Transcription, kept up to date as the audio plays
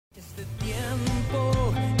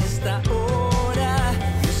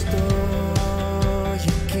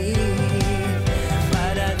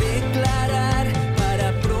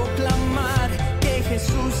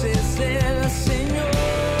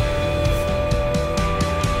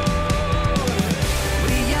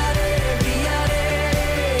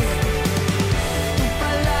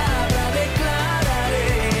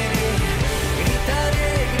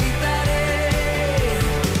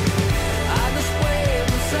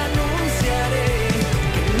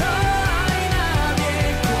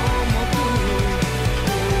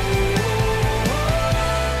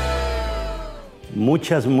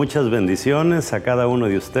Muchas bendiciones a cada uno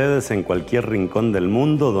de ustedes en cualquier rincón del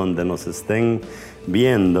mundo donde nos estén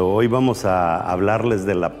viendo. Hoy vamos a hablarles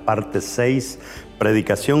de la parte 6,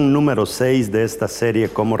 predicación número 6 de esta serie,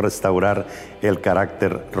 Cómo restaurar el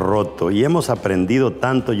carácter roto. Y hemos aprendido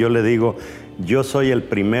tanto, yo le digo, yo soy el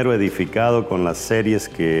primero edificado con las series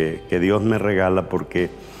que Dios me regala, porque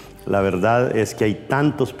la verdad es que hay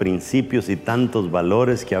tantos principios y tantos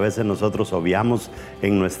valores que a veces nosotros obviamos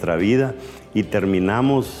en nuestra vida y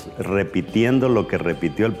terminamos repitiendo lo que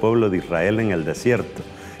repitió el pueblo de Israel en el desierto,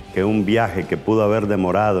 que un viaje que pudo haber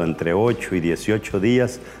demorado entre 8 y 18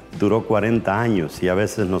 días duró 40 años, y a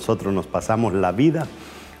veces nosotros nos pasamos la vida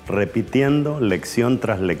repitiendo lección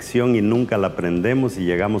tras lección y nunca la aprendemos y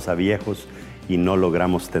llegamos a viejos y no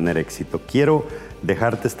logramos tener éxito. Quiero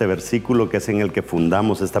dejarte este versículo que es en el que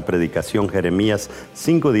fundamos esta predicación. Jeremías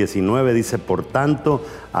 5:19 dice: por tanto,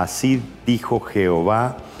 así dijo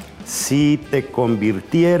Jehová, si te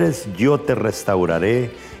convirtieres, yo te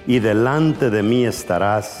restauraré, y delante de mí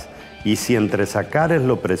estarás, y si entresacares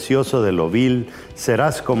lo precioso de lo vil,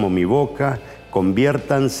 serás como mi boca,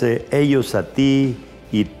 conviértanse ellos a ti,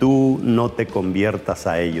 y tú no te conviertas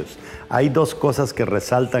a ellos. Hay dos cosas que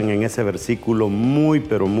resaltan en ese versículo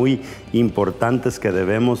pero muy importantes que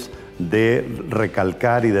debemos de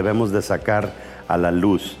recalcar y debemos de sacar a la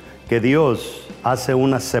luz. Que Dios hace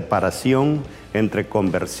una separación entre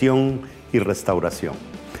conversión y restauración.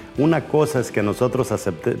 Una cosa es que nosotros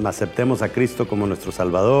aceptemos a Cristo como nuestro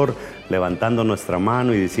Salvador, levantando nuestra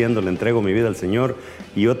mano y diciendo: le entrego mi vida al Señor.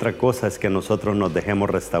 Y otra cosa es que nosotros nos dejemos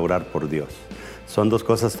restaurar por Dios. Son dos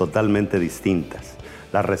cosas totalmente distintas.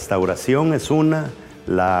 La restauración es una,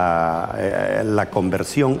 la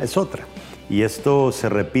conversión es otra. Y esto se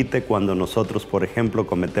repite cuando nosotros, por ejemplo,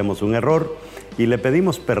 cometemos un error y le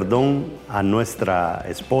pedimos perdón a nuestra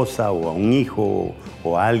esposa o a un hijo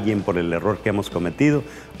o a alguien por el error que hemos cometido.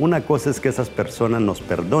 Una cosa es que esas personas nos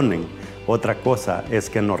perdonen, otra cosa es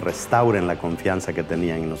que nos restauren la confianza que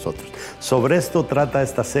tenían en nosotros. Sobre esto trata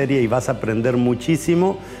esta serie y vas a aprender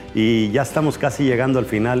muchísimo, y ya estamos casi llegando al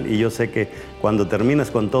final, y yo sé que cuando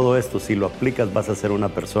termines con todo esto, si lo aplicas, vas a ser una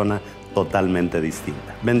persona totalmente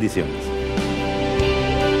distinta. Bendiciones.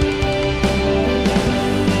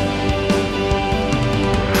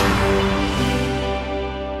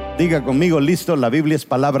 Diga conmigo: listo, la Biblia es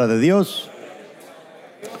palabra de Dios.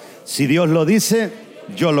 Si Dios lo dice,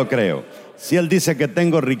 yo lo creo. Si Él dice que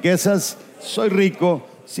tengo riquezas, soy rico.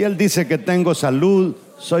 Si Él dice que tengo salud,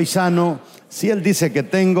 soy sano. Si Él dice que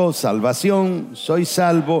tengo salvación, soy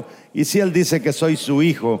salvo. Y si Él dice que soy su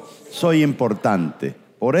hijo, soy importante.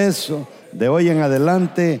 Por eso, de hoy en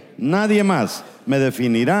adelante, nadie más me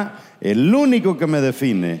definirá. El único que me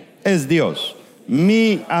define es Dios,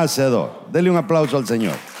 mi hacedor. Dele un aplauso al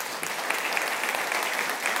Señor.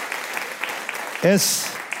 Es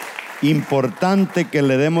importante que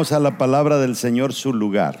le demos a la palabra del Señor su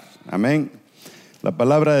lugar. Amén. La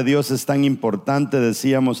palabra de Dios es tan importante,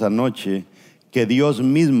 decíamos anoche, que Dios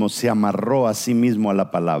mismo se amarró a sí mismo a la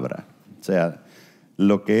palabra. O sea,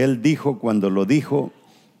 lo que Él dijo, cuando lo dijo,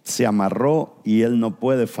 se amarró, y Él no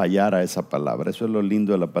puede fallar a esa palabra. Eso es lo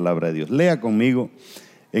lindo de la palabra de Dios. Lea conmigo.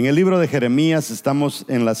 En el libro de Jeremías estamos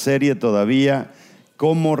en la serie todavía,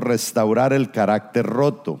 Cómo restaurar el carácter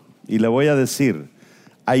roto. Y le voy a decir,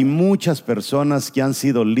 hay muchas personas que han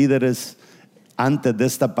sido líderes antes de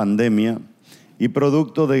esta pandemia, y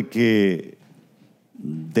producto de que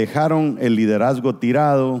dejaron el liderazgo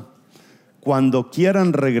tirado, cuando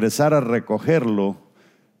quieran regresar a recogerlo,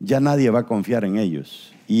 ya nadie va a confiar en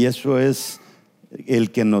ellos. Y eso es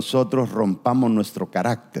el que nosotros rompamos nuestro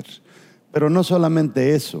carácter. Pero no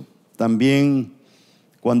solamente eso, también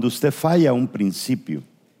cuando usted falla un principio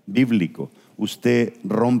bíblico, usted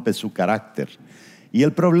rompe su carácter. Y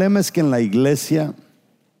el problema es que en la iglesia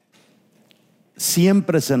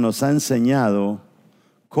siempre se nos ha enseñado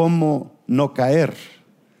cómo no caer,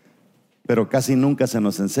 pero casi nunca se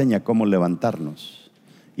nos enseña cómo levantarnos.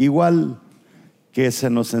 Igual que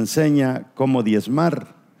se nos enseña cómo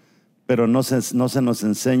diezmar, pero no se nos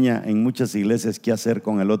enseña en muchas iglesias qué hacer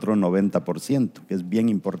con el otro 90%, que es bien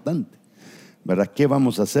importante, ¿verdad? ¿Qué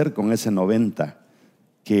vamos a hacer con ese 90%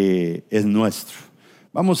 que es nuestro?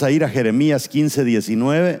 Vamos a ir a Jeremías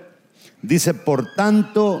 15:19. Dice: por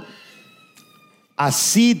tanto,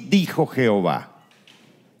 así dijo Jehová,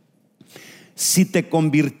 si te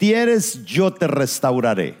convirtieres, yo te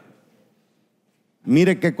restauraré.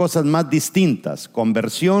 Mire qué cosas más distintas.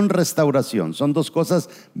 Conversión, restauración, son dos cosas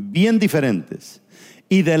bien diferentes.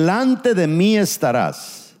 Y delante de mí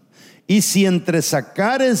estarás, y si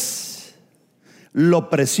entresacares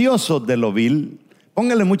lo precioso de lo vil.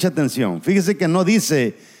 Póngale mucha atención. Fíjese que no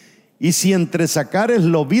dice: Y si entresacares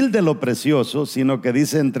lo vil de lo precioso, sino que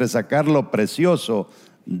dice entresacar lo precioso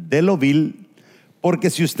de lo vil, porque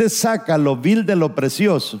si usted saca lo vil de lo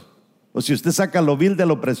precioso, o si usted saca lo vil de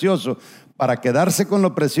lo precioso para quedarse con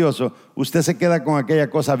lo precioso, usted se queda con aquella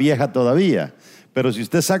cosa vieja todavía. Pero si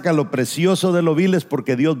usted saca lo precioso de lo vil es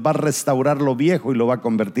porque Dios va a restaurar lo viejo y lo va a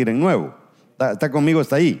convertir en nuevo. ¿Está conmigo?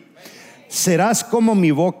 ¿Está ahí? Serás como mi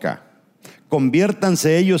boca,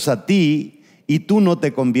 conviértanse ellos a ti y tú no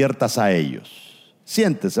te conviertas a ellos.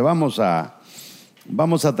 Siéntese, vamos a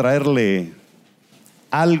traerle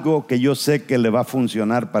algo que yo sé que le va a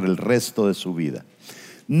funcionar para el resto de su vida.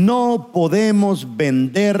 No podemos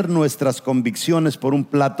vender nuestras convicciones por un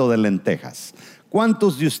plato de lentejas.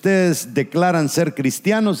 ¿Cuántos de ustedes declaran ser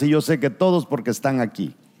cristianos? Y yo sé que todos, porque están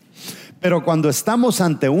aquí. Pero cuando estamos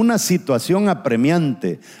ante una situación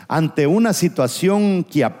apremiante, ante una situación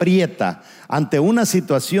que aprieta, ante una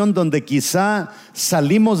situación donde quizá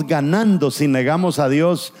salimos ganando si negamos a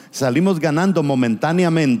Dios, salimos ganando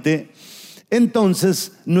momentáneamente,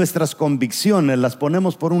 entonces nuestras convicciones las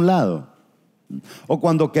ponemos por un lado. O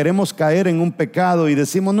cuando queremos caer en un pecado y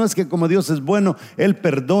decimos, no, es que como Dios es bueno, Él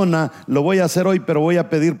perdona, lo voy a hacer hoy, pero voy a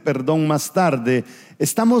pedir perdón más tarde.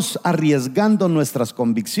 Estamos arriesgando nuestras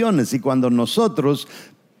convicciones, y cuando nosotros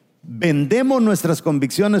vendemos nuestras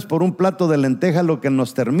convicciones por un plato de lentejas, lo que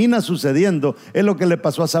nos termina sucediendo es lo que le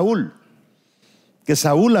pasó a Saúl. Que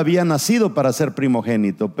Saúl había nacido para ser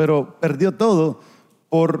primogénito, pero perdió todo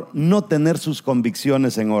por no tener sus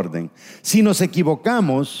convicciones en orden. Si nos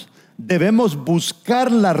equivocamos, debemos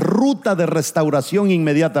buscar la ruta de restauración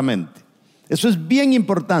inmediatamente. Eso es bien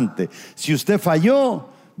importante. Si usted falló,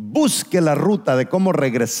 busque la ruta de cómo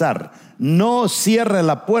regresar. No cierre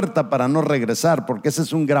la puerta para no regresar, porque ese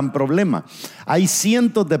es un gran problema. Hay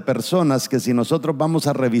cientos de personas que, si nosotros vamos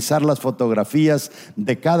a revisar las fotografías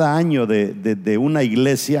de cada año de una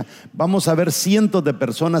iglesia, vamos a ver cientos de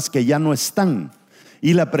personas que ya no están.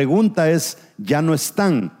 Y la pregunta es, ya no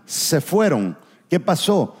están, se fueron. ¿Qué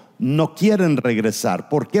pasó? No quieren regresar.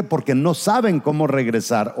 ¿Por qué? Porque no saben cómo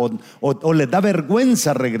regresar o les da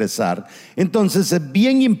vergüenza regresar. Entonces es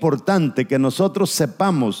bien importante que nosotros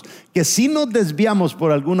sepamos que si nos desviamos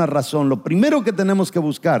por alguna razón, lo primero que tenemos que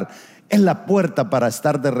buscar es la puerta para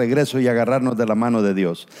estar de regreso y agarrarnos de la mano de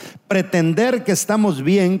Dios. Pretender que estamos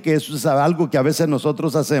bien, que eso es algo que a veces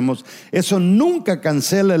nosotros hacemos, eso nunca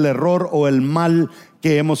cancela el error o el mal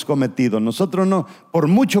que hemos cometido. Nosotros no, por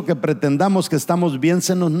mucho que pretendamos que estamos bien,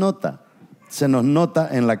 se nos nota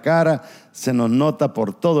en la cara, se nos nota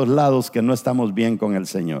por todos lados que no estamos bien con el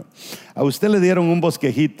Señor. A usted le dieron un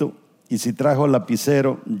bosquejito, y si trajo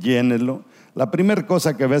lapicero, llénelo. La primera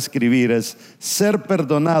cosa que va a escribir es: ser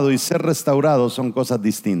perdonado y ser restaurado son cosas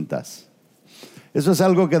distintas. Eso es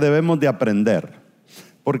algo que debemos de aprender,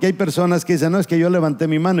 porque hay personas que dicen, no, es que yo levanté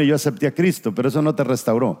mi mano y yo acepté a Cristo, pero eso no te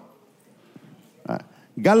restauró.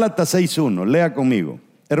 Gálatas 6:1, lea conmigo.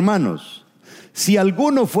 Hermanos, si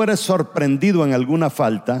alguno fuere sorprendido en alguna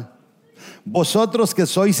falta, vosotros que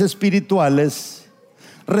sois espirituales,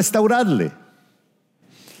 restauradle.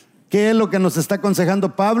 ¿Qué es lo que nos está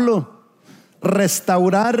aconsejando Pablo?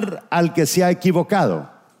 Restaurar al que se ha equivocado.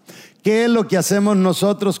 ¿Qué es lo que hacemos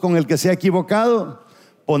nosotros con el que se ha equivocado?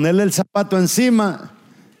 Ponerle el zapato encima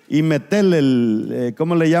y meterle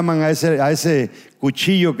 ¿cómo le llaman a ese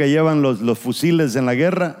cuchillo que llevan los fusiles en la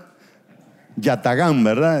guerra? Yatagán,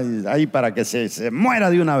 ¿verdad? Ahí para que se muera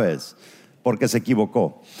de una vez, porque se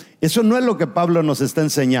equivocó. Eso no es lo que Pablo nos está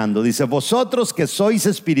enseñando. Dice, vosotros que sois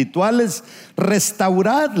espirituales,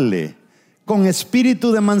 restauradle con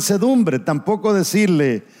espíritu de mansedumbre. Tampoco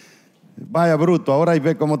decirle, vaya bruto, ahora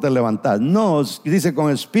ve cómo te levantas. No, dice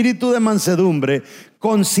con espíritu de mansedumbre,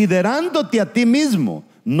 considerándote a ti mismo,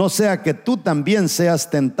 no sea que tú también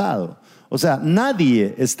seas tentado. O sea,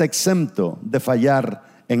 nadie está exento de fallar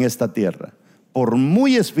en esta tierra. Por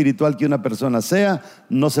muy espiritual que una persona sea,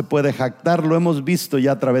 no se puede jactar. Lo hemos visto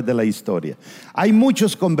ya a través de la historia. Hay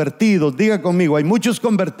muchos convertidos, diga conmigo, hay muchos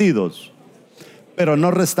convertidos, pero no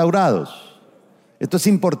restaurados. Esto es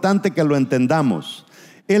importante que lo entendamos.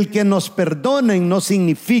 El que nos perdonen no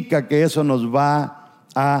significa que eso nos va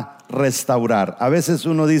a restaurar. A veces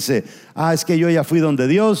uno dice, es que yo ya fui donde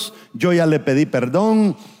Dios, yo ya le pedí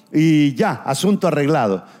perdón y ya, asunto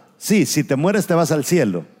arreglado. Sí, si te mueres te vas al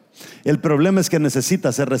cielo. El problema es que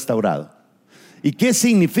necesitas ser restaurado. ¿Y qué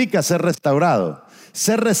significa ser restaurado?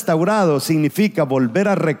 Ser restaurado significa volver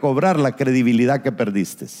a recobrar la credibilidad que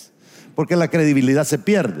perdiste, porque la credibilidad se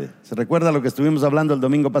pierde. ¿Se recuerda lo que estuvimos hablando el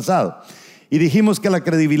domingo pasado? Y dijimos que la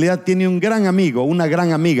credibilidad tiene un gran amigo, una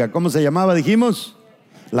gran amiga. ¿Cómo se llamaba? Dijimos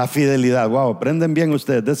la fidelidad. Wow, aprenden bien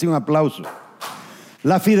ustedes, dense un aplauso.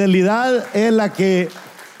 La fidelidad es la que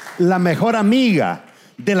la mejor amiga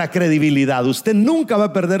de la credibilidad. Usted nunca va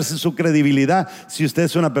a perderse su credibilidad si usted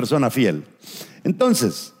es una persona fiel.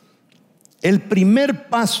 Entonces, el primer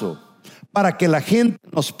paso para que la gente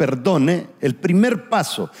nos perdone, el primer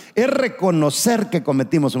paso es reconocer que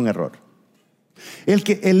cometimos un error.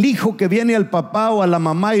 El hijo que viene al papá o a la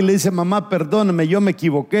mamá y le dice: mamá, perdóname, yo me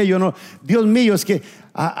equivoqué, yo no. Dios mío, es que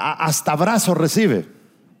hasta abrazo recibe.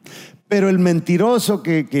 Pero el mentiroso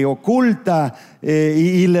que oculta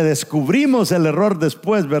y le descubrimos el error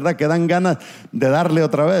después, ¿verdad? Que dan ganas de darle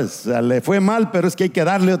otra vez. O sea, le fue mal, pero es que hay que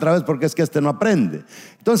darle otra vez porque es que este no aprende.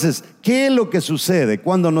 Entonces, ¿qué es lo que sucede?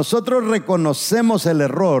 Cuando nosotros reconocemos el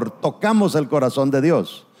error, tocamos el corazón de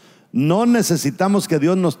Dios. No necesitamos que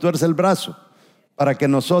Dios nos tuerce el brazo para que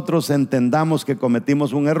nosotros entendamos que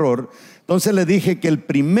cometimos un error. Entonces le dije que el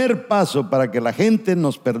primer paso para que la gente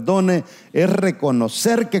nos perdone es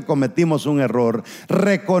reconocer que cometimos un error,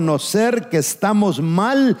 reconocer que estamos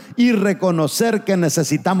mal y reconocer que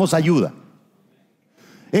necesitamos ayuda.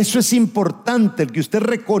 Eso es importante, el que usted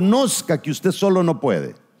reconozca que usted solo no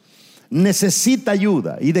puede. Necesita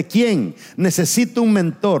ayuda. ¿Y de quién? Necesita un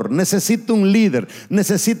mentor, necesita un líder,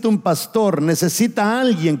 necesita un pastor, necesita a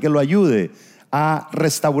alguien que lo ayude a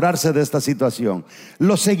restaurarse de esta situación.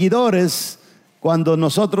 Los seguidores, cuando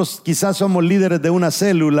nosotros quizás somos líderes de una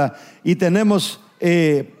célula y tenemos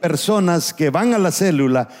personas que van a la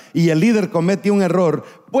célula y el líder comete un error,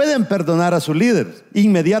 pueden perdonar a su líder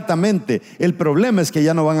inmediatamente. El problema es que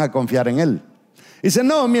ya no van a confiar en él. Dicen: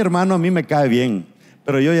 no, mi hermano a mí me cae bien,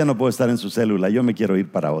 pero yo ya no puedo estar en su célula, yo me quiero ir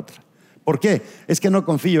para otra. ¿Por qué? Es que no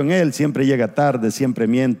confío en él, siempre llega tarde, siempre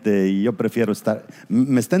miente y yo prefiero estar.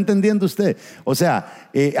 ¿Me está entendiendo usted? O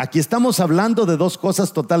sea, aquí estamos hablando de dos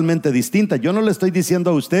cosas totalmente distintas. Yo no le estoy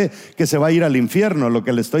diciendo a usted que se va a ir al infierno, lo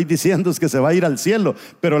que le estoy diciendo es que se va a ir al cielo,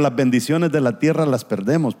 pero las bendiciones de la tierra las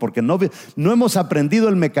perdemos porque no hemos aprendido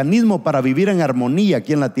el mecanismo para vivir en armonía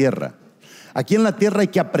aquí en la tierra. Aquí en la tierra hay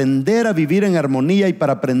que aprender a vivir en armonía, y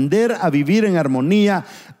para aprender a vivir en armonía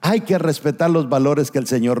hay que respetar los valores que el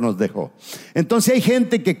Señor nos dejó. Entonces hay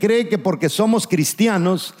gente que cree que porque somos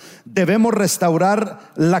cristianos debemos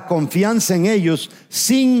restaurar la confianza en ellos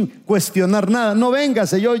sin cuestionar nada. No,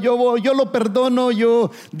 véngase, yo lo perdono,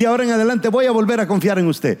 yo de ahora en adelante voy a volver a confiar en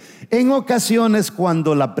usted. En ocasiones,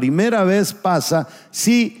 cuando la primera vez pasa,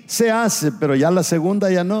 sí se hace, pero ya la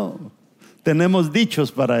segunda ya no. Tenemos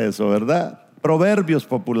dichos para eso, ¿verdad? Proverbios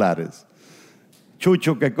populares.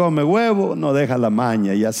 Chucho que come huevo no deja la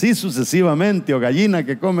maña, y así sucesivamente. O gallina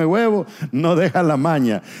que come huevo no deja la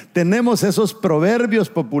maña. Tenemos esos proverbios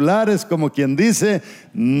populares como quien dice: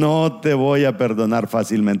 no te voy a perdonar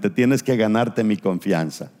fácilmente, tienes que ganarte mi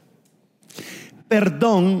confianza.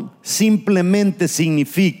 Perdón simplemente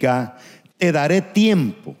significa: te daré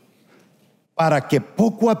tiempo para que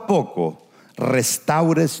poco a poco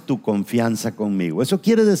restaures tu confianza conmigo. Eso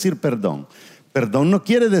quiere decir perdón. Perdón no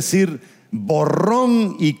quiere decir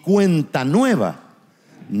borrón y cuenta nueva.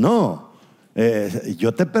 No,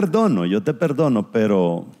 yo te perdono,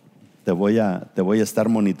 pero te voy a estar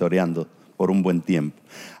monitoreando por un buen tiempo.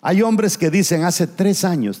 Hay hombres que dicen: hace 3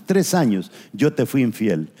 años yo te fui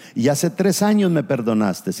infiel, y hace 3 años me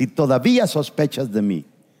perdonaste y todavía sospechas de mí.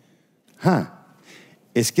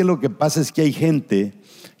 Es que lo que pasa es que hay gente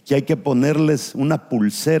que hay que ponerles una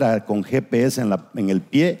pulsera con GPS en el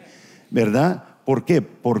pie, ¿verdad? ¿Por qué?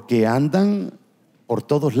 Porque andan por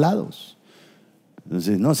todos lados.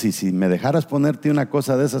 Entonces, no, si me dejaras ponerte una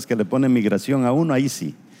cosa de esas que le pone migración a uno, ahí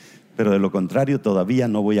sí. Pero de lo contrario, todavía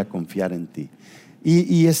no voy a confiar en ti.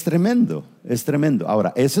 Y es tremendo, es tremendo.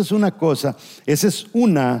 Ahora, esa es una cosa, esa es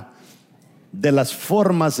una de las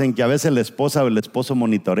formas en que a veces la esposa o el esposo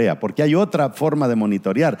monitorea. Porque hay otra forma de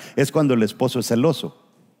monitorear, es cuando el esposo es celoso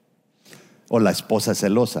o la esposa es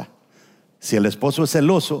celosa. Si el esposo es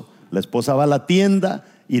celoso, la esposa va a la tienda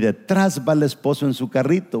y detrás va el esposo en su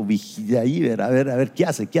carrito, vigila ahí, a ver qué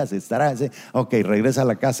hace, estará, ok, regresa a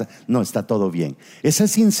la casa, no, está todo bien. Esa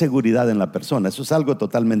es inseguridad en la persona, eso es algo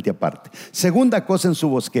totalmente aparte. Segunda cosa en su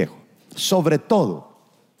bosquejo: sobre todo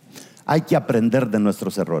hay que aprender de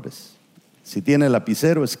nuestros errores. Si tiene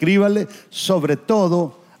lapicero, escríbale: sobre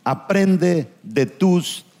todo aprende de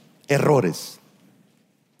tus errores.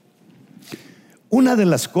 Una de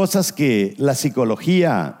las cosas que la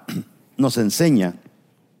psicología nos enseña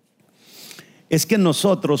es que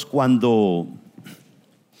nosotros cuando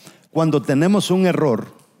tenemos un error,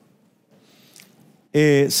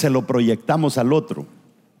 se lo proyectamos al otro.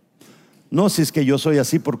 No, si es que yo soy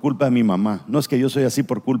así por culpa de mi mamá, no es que yo soy así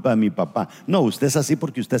por culpa de mi papá. No, usted es así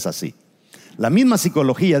porque usted es así. La misma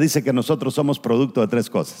psicología dice que nosotros somos producto de 3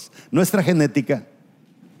 cosas: nuestra genética,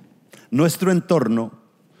 nuestro entorno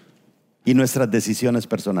y nuestras decisiones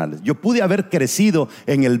personales. Yo pude haber crecido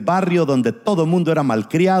en el barrio donde todo el mundo era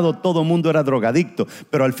malcriado, todo el mundo era drogadicto,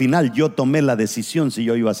 pero al final yo tomé la decisión si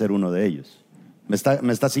yo iba a ser uno de ellos. ¿Me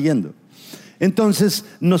está siguiendo? Entonces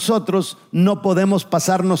nosotros no podemos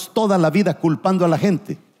pasarnos toda la vida culpando a la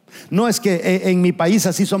gente. No es que en mi país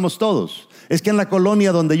así somos todos. Es que en la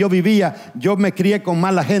colonia donde yo vivía, yo me crié con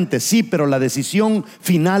mala gente. Sí, pero la decisión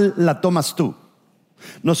final la tomas tú.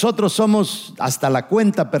 Nosotros somos, hasta la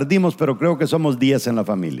cuenta perdimos, pero creo que somos 10 en la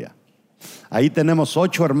familia. Ahí tenemos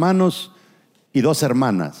 8 hermanos y 2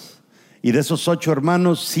 hermanas. Y de esos 8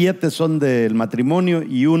 hermanos, 7 son del matrimonio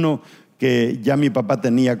y 1 que ya mi papá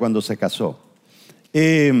tenía cuando se casó.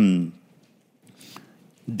 De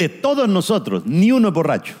todos nosotros, ni uno es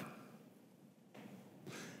borracho.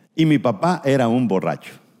 Y mi papá era un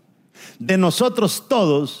borracho. De nosotros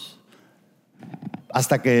todos,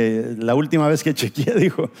 hasta que la última vez que chequeé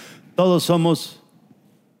dijo, todos somos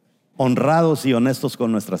honrados y honestos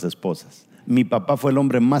con nuestras esposas. Mi papá fue el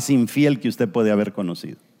hombre más infiel que usted puede haber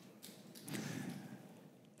conocido.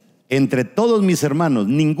 Entre todos mis hermanos,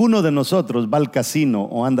 ninguno de nosotros va al casino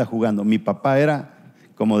o anda jugando. Mi papá era,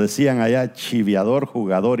 como decían allá, chiviador,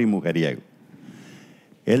 jugador y mujeriego.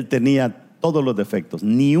 Él tenía todos los defectos.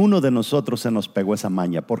 Ni uno de nosotros se nos pegó esa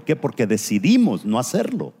maña. ¿Por qué? Porque decidimos no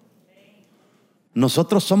hacerlo.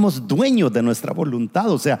 Nosotros somos dueños de nuestra voluntad.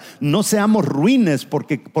 O sea, no seamos ruines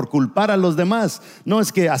por culpar a los demás. No,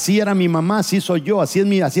 es que así era mi mamá, así soy yo. Así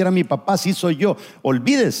era mi papá, así soy yo.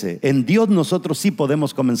 Olvídese, en Dios nosotros sí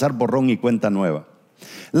podemos comenzar borrón y cuenta nueva.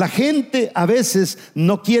 La gente a veces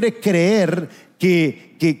no quiere creer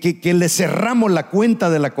que le cerramos la cuenta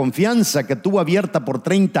de la confianza que tuvo abierta por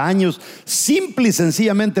 30 años, simple y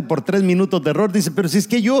sencillamente por 3 minutos de error. Dice, pero si es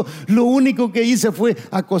que yo lo único que hice fue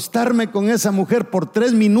acostarme con esa mujer por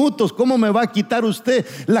 3 minutos, ¿cómo me va a quitar usted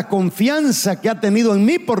la confianza que ha tenido en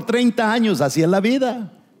mí por 30 años? Así es la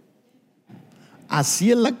vida, así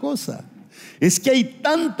es la cosa. Es que hay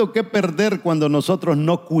tanto que perder cuando nosotros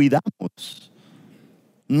no cuidamos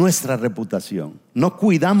nuestra reputación, no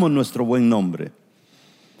cuidamos nuestro buen nombre.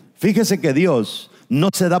 Fíjese que Dios no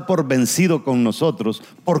se da por vencido con nosotros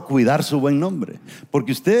por cuidar su buen nombre,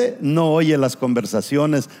 porque usted no oye las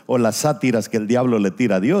conversaciones o las sátiras que el diablo le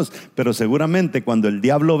tira a Dios, pero seguramente cuando el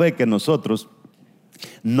diablo ve que nosotros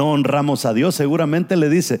no honramos a Dios, seguramente le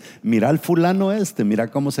dice, mira al fulano mira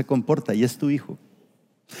cómo se comporta y es tu hijo.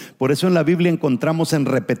 Por eso en la Biblia encontramos en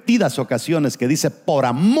repetidas ocasiones que dice, por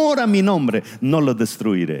amor a mi nombre no los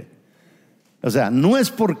destruiré. O sea, no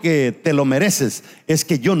es porque te lo mereces, es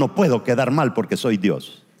que yo no puedo quedar mal porque soy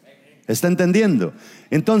Dios. ¿Está entendiendo?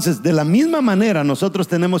 Entonces, de la misma manera nosotros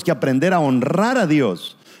tenemos que aprender a honrar a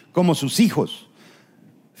Dios como sus hijos.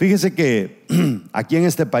 Fíjese que aquí en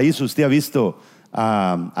este país usted ha visto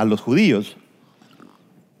a los judíos,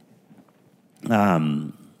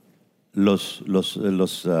 los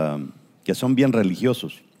que son bien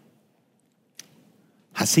religiosos,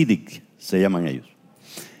 Hasidic se llaman ellos.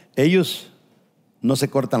 Ellos no se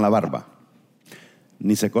cortan la barba,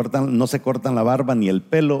 no se cortan la barba ni el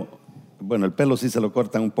pelo. Bueno, el pelo sí se lo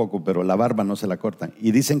cortan un poco, pero la barba no se la cortan.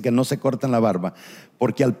 Y dicen que no se cortan la barba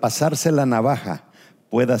porque al pasarse la navaja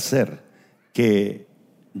puede hacer que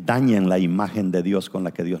dañen la imagen de Dios con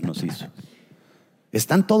la que Dios nos hizo.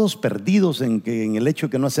 Están todos perdidos en el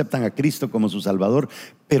hecho que no aceptan a Cristo como su Salvador,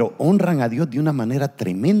 pero honran a Dios de una manera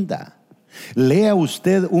tremenda. Lea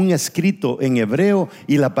usted un escrito en hebreo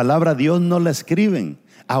y la palabra Dios no la escriben.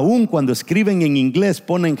 Aún cuando escriben en inglés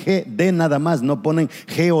ponen G-D nada más, no ponen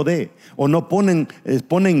G-O-D. O no ponen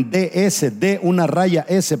D-S, D una raya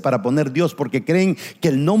S para poner Dios, porque creen que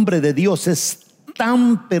el nombre de Dios es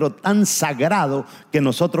tan pero tan sagrado que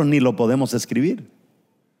nosotros ni lo podemos escribir.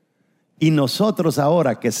 Y nosotros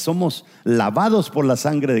ahora que somos lavados por la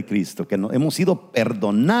sangre de Cristo, que hemos sido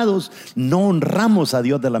perdonados, no honramos a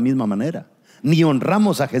Dios de la misma manera, ni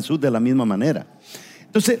honramos a Jesús de la misma manera.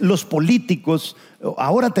 Entonces los políticos,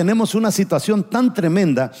 ahora tenemos una situación tan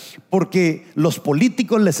tremenda porque los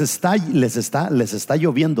políticos les está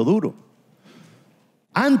lloviendo duro.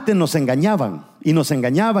 Antes nos engañaban y nos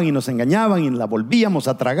engañaban y nos engañaban y la volvíamos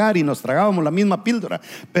a tragar y nos tragábamos la misma píldora.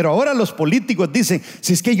 Pero ahora los políticos dicen,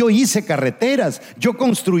 si es que yo hice carreteras, yo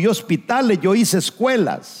construí hospitales, yo hice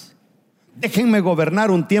escuelas, déjenme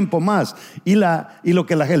gobernar un tiempo más. Y lo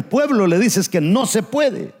que el pueblo le dice es que no se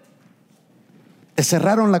puede. Te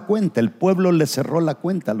cerraron la cuenta, el pueblo le cerró la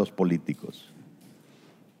cuenta a los políticos.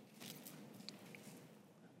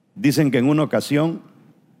 Dicen que en una ocasión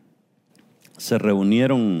se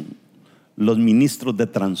reunieron los ministros de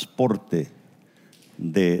transporte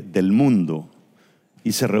del mundo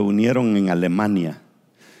y se reunieron en Alemania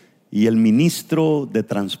y el ministro de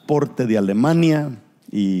transporte de Alemania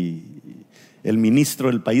y el ministro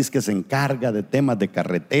del país que se encarga de temas de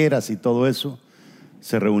carreteras y todo eso,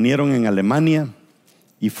 se reunieron en Alemania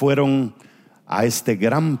y fueron a este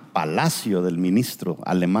gran palacio del ministro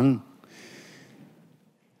alemán.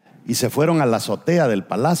 Y se fueron a la azotea del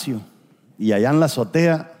palacio. Y allá en la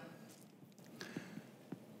azotea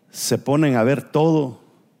se ponen a ver todo.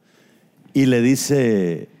 Y le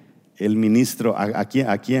dice el ministro, ¿a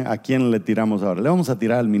quién le tiramos ahora? Le vamos a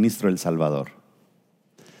tirar al ministro del Salvador.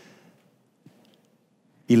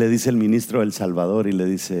 Y le dice el ministro del Salvador y le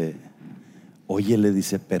dice, oye, le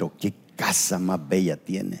dice, pero qué casa más bella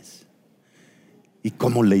tienes. ¿Y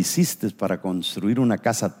cómo le hiciste para construir una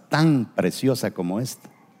casa tan preciosa como esta?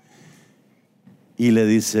 Y le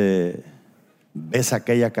dice, ¿ves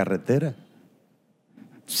aquella carretera?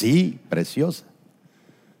 Sí, preciosa.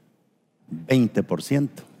 20%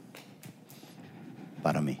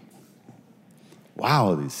 para mí.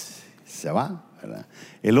 Wow, dice, se va, ¿verdad?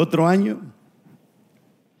 El otro año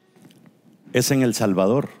es en El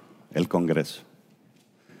Salvador el Congreso.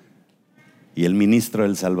 Y el ministro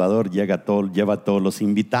del Salvador lleva a todos los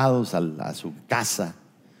invitados a su casa.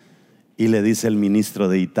 Y le dice el ministro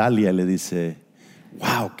de Italia, le dice,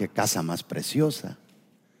 wow, qué casa más preciosa.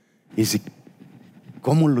 Y dice,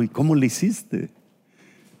 ¿cómo lo hiciste?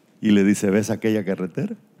 Y le dice, ¿ves aquella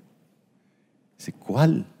carretera? Dice,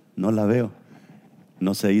 ¿cuál? No la veo.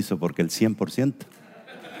 No se hizo porque el 100%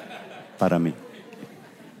 para mí.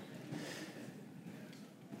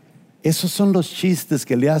 Esos son los chistes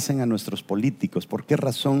que le hacen a nuestros políticos. ¿Por qué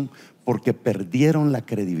razón? Porque perdieron la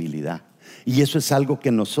credibilidad. Y eso es algo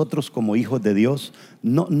que nosotros como hijos de Dios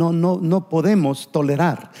no podemos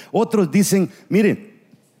tolerar. Otros dicen, miren,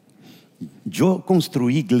 yo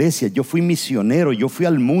construí iglesia, yo fui misionero, yo fui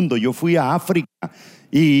al mundo, yo fui a África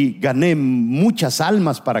y gané muchas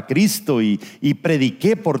almas para Cristo y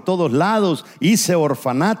prediqué por todos lados, hice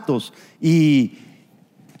orfanatos y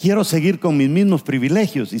quiero seguir con mis mismos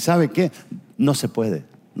privilegios. ¿Y sabe qué? No se puede.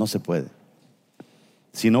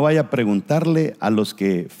 Si no, vaya a preguntarle a los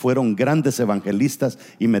que fueron grandes evangelistas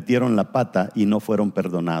y metieron la pata y no fueron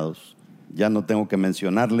perdonados. Ya no tengo que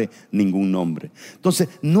mencionarle ningún nombre. Entonces,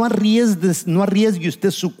 no arriesgue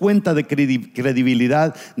usted su cuenta de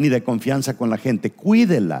credibilidad ni de confianza con la gente.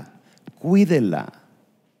 Cuídela.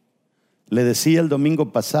 Le decía el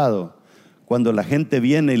domingo pasado, cuando la gente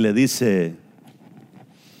viene y le dice,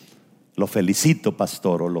 lo felicito,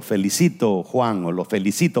 pastor, o lo felicito, Juan, o lo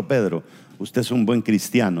felicito, Pedro, usted es un buen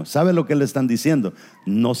cristiano. ¿Sabe lo que le están diciendo?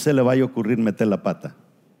 No se le vaya a ocurrir meter la pata.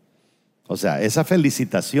 O sea, esa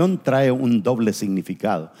felicitación trae un doble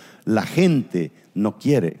significado. La gente no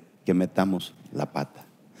quiere que metamos la pata.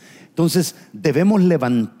 Entonces debemos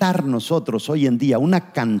levantar nosotros hoy en día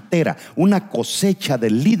una cantera, una cosecha de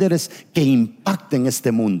líderes que impacten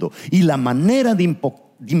este mundo. Y la manera de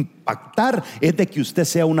impactar es de que usted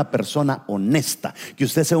sea una persona honesta, que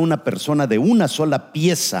usted sea una persona de una sola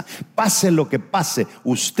pieza. Pase lo que pase,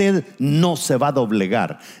 usted no se va a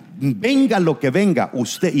doblegar. Venga lo que venga,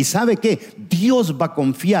 usted, y ¿sabe qué? Dios va a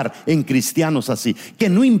confiar en cristianos así, que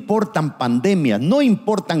no importan pandemias, no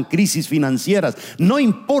importan crisis financieras, no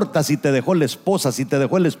importa si te dejó la esposa, si te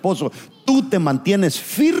dejó el esposo, tú te mantienes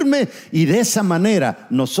firme y de esa manera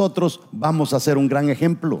nosotros vamos a ser un gran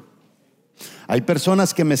ejemplo. Hay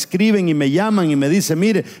personas que me escriben y me llaman y me dicen,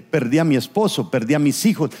 mire, perdí a mi esposo, perdí a mis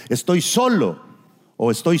hijos, estoy solo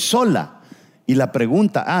o estoy sola. Y la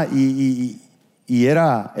pregunta, y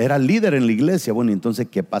era líder en la iglesia. Bueno, entonces,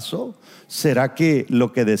 ¿qué pasó? ¿Será que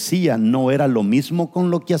lo que decía no era lo mismo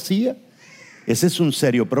con lo que hacía? Ese es un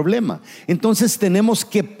serio problema. Entonces tenemos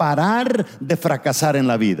que parar de fracasar en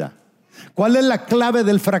la vida. ¿Cuál es la clave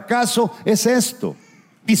del fracaso? Es esto: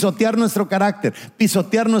 pisotear nuestro carácter,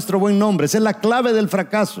 pisotear nuestro buen nombre. Esa es la clave del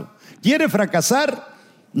fracaso. ¿Quiere fracasar?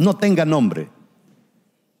 No tenga nombre.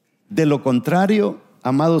 De lo contrario,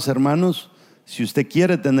 amados hermanos, si usted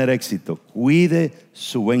quiere tener éxito, cuide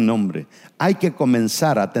su buen nombre. Hay que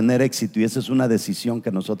comenzar a tener éxito y esa es una decisión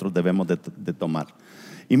que nosotros debemos de tomar.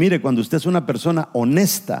 Y mire, cuando usted es una persona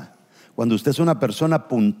honesta, cuando usted es una persona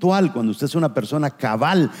puntual, cuando usted es una persona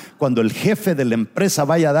cabal, cuando el jefe de la empresa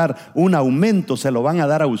vaya a dar un aumento, se lo van a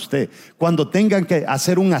dar a usted. Cuando tengan que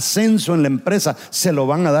hacer un ascenso en la empresa, se lo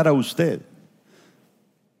van a dar a usted.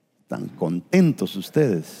 Están contentos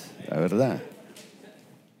ustedes, la verdad.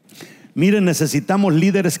 Miren, necesitamos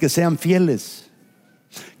líderes que sean fieles,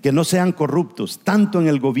 que no sean corruptos, tanto en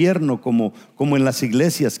el gobierno como en las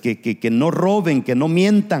iglesias, que no roben, que no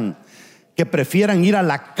mientan, que prefieran ir a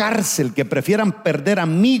la cárcel, que prefieran perder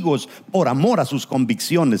amigos por amor a sus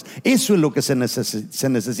convicciones. Eso es lo que se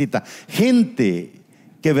necesita. Gente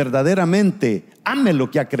que verdaderamente ame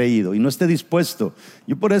lo que ha creído y no esté dispuesto.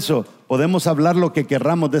 Y por eso podemos hablar lo que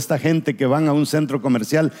querramos de esta gente que van a un centro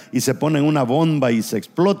comercial y se ponen una bomba y se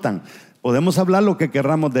explotan. Podemos hablar lo que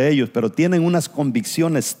querramos de ellos, pero tienen unas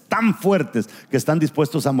convicciones tan fuertes que están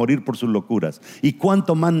dispuestos a morir por sus locuras. Y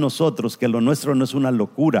cuánto más nosotros, que lo nuestro no es una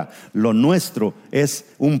locura, lo nuestro es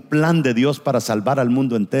un plan de Dios para salvar al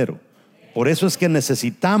mundo entero. Por eso es que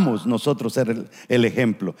necesitamos nosotros ser el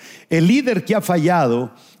ejemplo. El líder que ha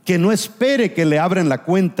fallado, que no espere que le abran la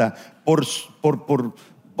cuenta por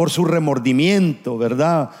su remordimiento,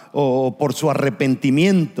 ¿verdad? O por su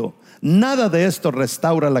arrepentimiento. Nada de esto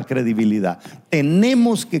restaura la credibilidad.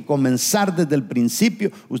 Tenemos que comenzar desde el principio.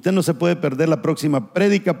 Usted no se puede perder la próxima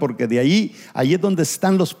prédica, porque de ahí es donde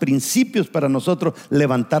están los principios para nosotros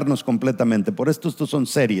levantarnos completamente. Por esto estos son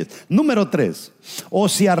series. Número 3, o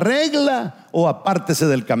se arregla o apártese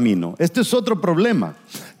del camino. Este es otro problema,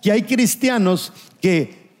 que hay cristianos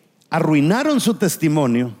que arruinaron su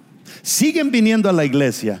testimonio, siguen viniendo a la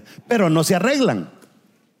iglesia, pero no se arreglan.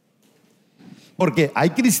 Porque hay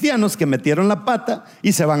cristianos que metieron la pata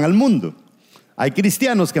y se van al mundo. Hay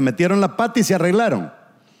cristianos que metieron la pata y se arreglaron.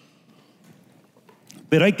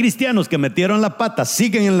 Pero hay cristianos que metieron la pata,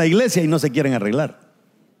 siguen en la iglesia y no se quieren arreglar.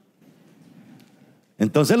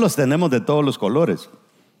 Entonces los tenemos de todos los colores.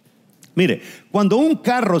 Mire, cuando un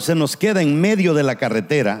carro se nos queda en medio de la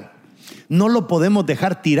carretera, no lo podemos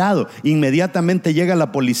dejar tirado. Inmediatamente llega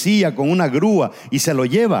la policía con una grúa y se lo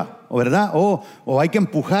lleva, ¿verdad? O hay que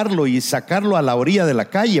empujarlo y sacarlo a la orilla de la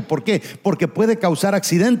calle. ¿Por qué? Porque puede causar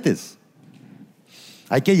accidentes.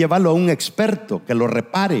 Hay que llevarlo a un experto que lo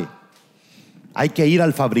repare. Hay que ir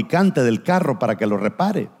al fabricante del carro para que lo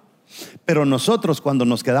repare. Pero nosotros, cuando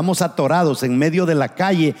nos quedamos atorados en medio de la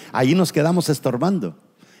calle, ahí nos quedamos estorbando.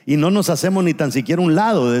 Y no nos hacemos ni tan siquiera un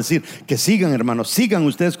lado de decir que sigan, hermanos, sigan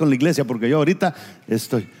ustedes con la iglesia, porque yo ahorita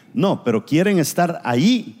estoy. No, pero quieren estar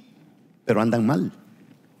ahí, pero andan mal.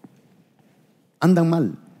 Andan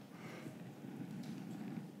mal.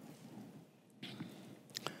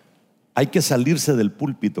 Hay que salirse del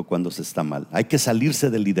púlpito cuando se está mal. Hay que salirse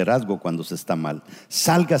del liderazgo cuando se está mal.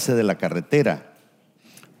 Sálgase de la carretera.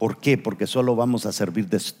 ¿Por qué? Porque solo vamos a servir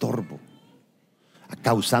de estorbo,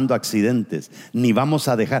 causando accidentes. Ni vamos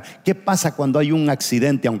a dejar. ¿Qué pasa cuando hay un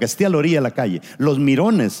accidente, aunque esté a la orilla de la calle? Los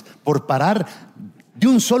mirones, por parar de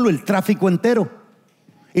un solo el tráfico entero.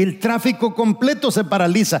 El tráfico completo se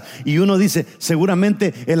paraliza y uno dice,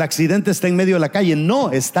 seguramente el accidente está en medio de la calle.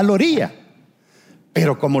 No, está a la orilla.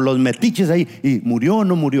 Pero como los metiches ahí, y murió o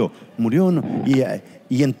no murió, murió o no,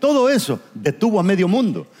 y en todo eso detuvo a medio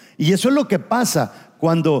mundo. Y eso es lo que pasa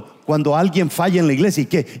cuando alguien falla en la iglesia. ¿Y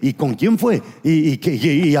qué? ¿Y con quién fue?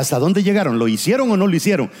 ¿Y hasta dónde llegaron? ¿Lo hicieron o no lo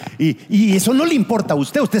hicieron? Y eso no le importa a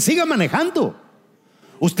usted. Usted siga manejando,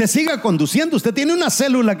 usted siga conduciendo. Usted tiene una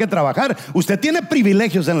célula que trabajar, usted tiene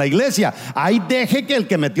privilegios en la iglesia. Ahí deje que el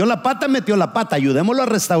que metió la pata, ayudémoslo a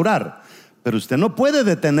restaurar. Pero usted no puede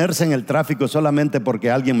detenerse en el tráfico solamente porque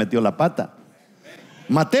alguien metió la pata.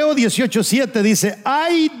 Mateo 18:7 dice: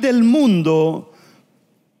 ay del mundo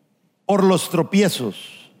por los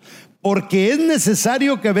tropiezos, porque es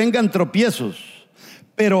necesario que vengan tropiezos,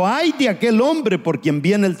 pero ay de aquel hombre por quien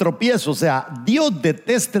viene el tropiezo. O sea, Dios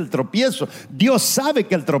detesta el tropiezo. Dios sabe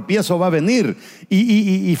que el tropiezo va a venir.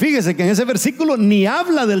 Y fíjese que en ese versículo ni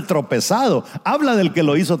habla del tropezado, habla del que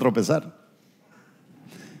lo hizo tropezar.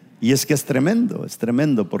 Y es que es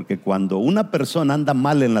tremendo, porque cuando una persona anda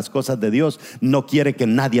mal en las cosas de Dios, no quiere que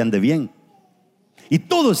nadie ande bien. Y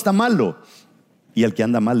todo está malo. Y el que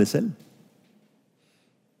anda mal es él.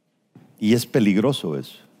 Y es peligroso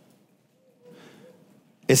eso.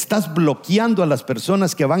 Estás bloqueando a las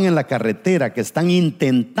personas que van en la carretera, que están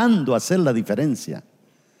intentando hacer la diferencia,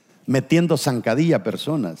 metiendo zancadilla a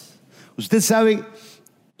personas. Usted sabe,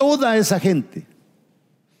 toda esa gente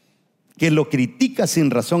que lo critica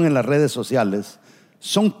sin razón en las redes sociales,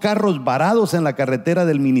 son carros varados en la carretera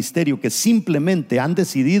del ministerio que simplemente han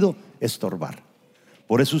decidido estorbar.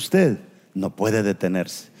 Por eso usted no puede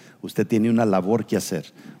detenerse. Usted tiene una labor que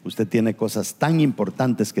hacer. Usted tiene cosas tan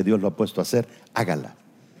importantes que Dios lo ha puesto a hacer. Hágala.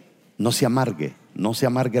 No se amargue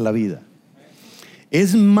la vida.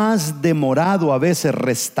 Es más demorado a veces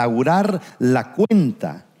restaurar la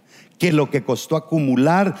cuenta que lo que costó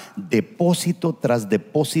acumular depósito tras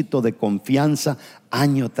depósito de confianza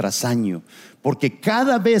año tras año. Porque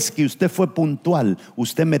cada vez que usted fue puntual,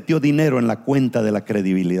 usted metió dinero en la cuenta de la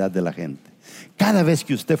credibilidad de la gente. Cada vez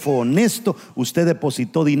que usted fue honesto, usted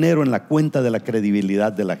depositó dinero en la cuenta de la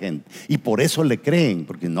credibilidad de la gente. Y por eso le creen,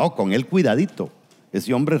 porque no, con él cuidadito.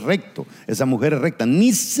 Ese hombre es recto, esa mujer es recta.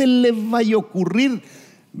 Ni se le vaya a ocurrir,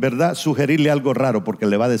 ¿verdad?, sugerirle algo raro, porque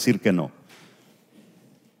le va a decir que no.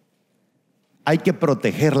 hay que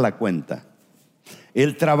proteger la cuenta.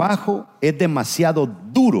 El trabajo es demasiado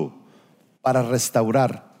duro para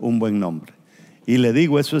restaurar un buen nombre. Y le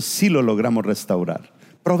digo, eso sí lo logramos restaurar.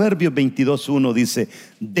 Proverbios 22:1 dice: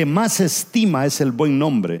 de más estima es el buen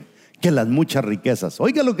nombre que las muchas riquezas.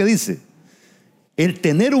 Oiga lo que dice: el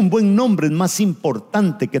tener un buen nombre es más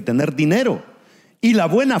importante que tener dinero, y la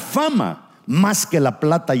buena fama más que la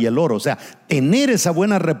plata y el oro. O sea, tener esa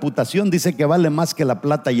buena reputación dice que vale más que la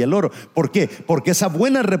plata y el oro. ¿Por qué? Porque esa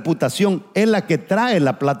buena reputación es la que trae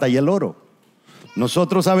la plata y el oro.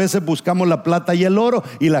 Nosotros a veces buscamos la plata y el oro,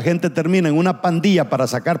 y la gente termina en una pandilla para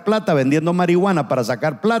sacar plata, vendiendo marihuana para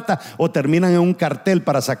sacar plata, o terminan en un cartel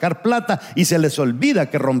para sacar plata, y se les olvida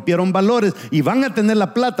que rompieron valores y van a tener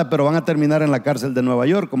la plata, pero van a terminar en la cárcel de Nueva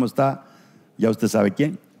York, como está, ya usted sabe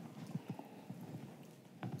quién.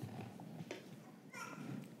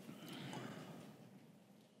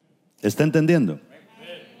 ¿Está entendiendo?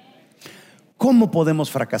 ¿Cómo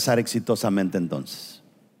podemos fracasar exitosamente entonces?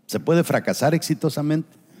 ¿Se puede fracasar exitosamente?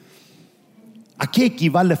 ¿A qué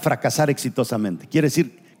equivale fracasar exitosamente? Quiere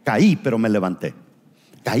decir, caí pero me levanté,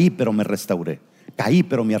 caí pero me restauré, caí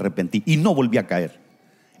pero me arrepentí y no volví a caer.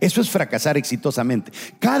 Eso es fracasar exitosamente.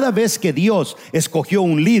 Cada vez que Dios escogió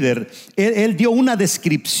un líder, Él dio una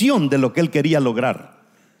descripción de lo que Él quería lograr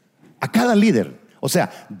a cada líder. O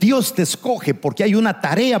sea, Dios te escoge porque hay una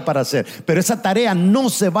tarea para hacer, pero esa tarea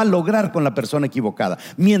no se va a lograr con la persona equivocada.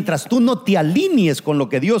 Mientras tú no te alinees con lo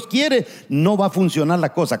que Dios quiere, no va a funcionar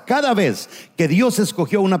la cosa. Cada vez que Dios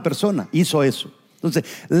escogió a una persona, hizo eso. Entonces,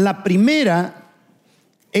 la primera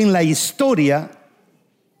en la historia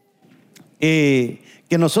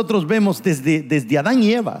que nosotros vemos desde Adán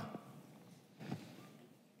y Eva,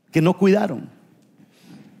 que no cuidaron.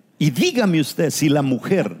 Y dígame usted si la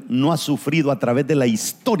mujer no ha sufrido a través de la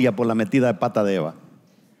historia por la metida de pata de Eva.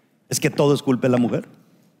 ¿Es que todo es culpa de la mujer?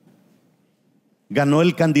 Ganó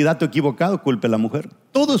el candidato equivocado, culpa de la mujer.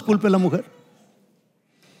 Todo es culpa de la mujer,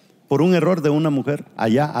 por un error de una mujer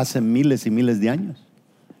allá hace miles y miles de años.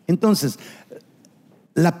 Entonces,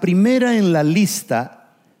 la primera en la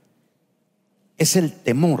lista es el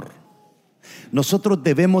temor. Nosotros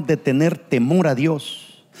debemos de tener temor a Dios.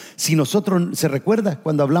 Si nosotros, ¿se recuerda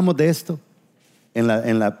cuando hablamos de esto?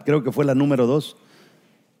 Creo que fue la número 2,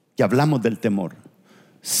 que hablamos del temor.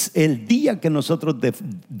 El día que nosotros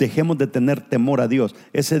dejemos de tener temor a Dios,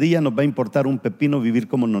 ese día nos va a importar un pepino vivir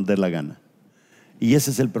como nos dé la gana. Y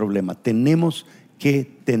ese es el problema. Tenemos que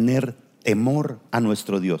tener temor a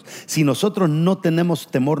nuestro Dios. Si nosotros no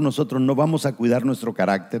tenemos temor, nosotros no vamos a cuidar nuestro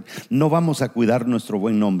carácter, no vamos a cuidar nuestro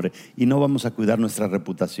buen nombre y no vamos a cuidar nuestra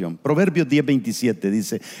reputación. Proverbios 10:27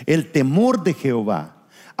 dice: el temor de Jehová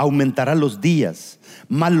aumentará los días,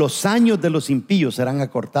 mas los años de los impíos serán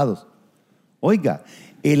acortados. Oiga,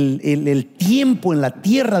 el tiempo en la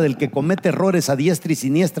tierra del que comete errores a diestra y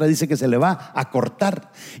siniestra dice que se le va a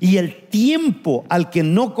cortar, y el tiempo al que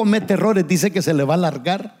no comete errores dice que se le va a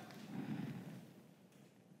alargar.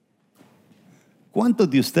 ¿Cuántos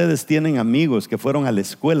de ustedes tienen amigos que fueron a la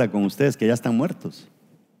escuela con ustedes que ya están muertos?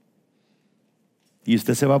 Y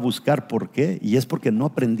usted se va a buscar por qué, y es porque no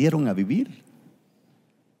aprendieron a vivir.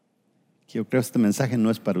 Yo creo que este mensaje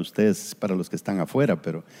no es para ustedes, es para los que están afuera,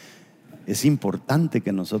 pero es importante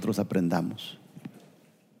que nosotros aprendamos.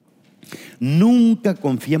 Nunca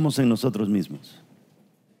confiemos en nosotros mismos,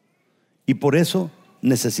 y por eso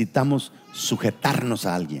necesitamos sujetarnos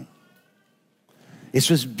a alguien.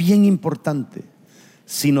 Eso es bien importante.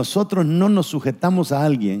 Si nosotros no nos sujetamos a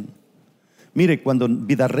alguien, mire, cuando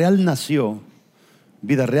Vida Real nació,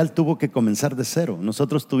 Vida Real tuvo que comenzar de cero.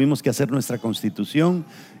 Nosotros tuvimos que hacer nuestra constitución,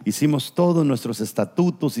 hicimos todos nuestros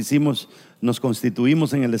estatutos, nos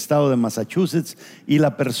constituimos en el estado de Massachusetts, y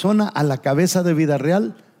la persona a la cabeza de Vida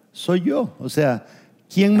Real soy yo. O sea,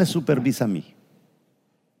 ¿quién me supervisa a mí?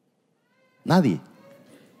 Nadie.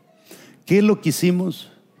 ¿Qué es lo que hicimos?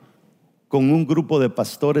 Con un grupo de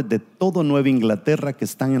pastores de todo Nueva Inglaterra que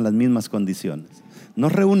están en las mismas condiciones.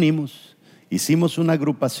 Nos reunimos, hicimos una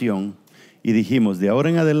agrupación y dijimos: de ahora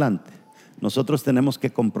en adelante nosotros tenemos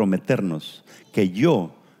que comprometernos que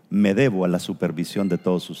yo me debo a la supervisión de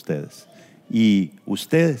todos ustedes y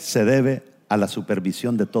usted se debe a la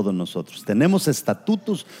supervisión de todos nosotros. Tenemos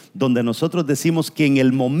estatutos donde nosotros decimos que en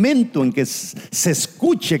el momento en que se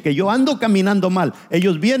escuche que yo ando caminando mal,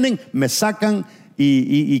 ellos vienen, me sacan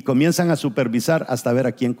y comienzan a supervisar hasta ver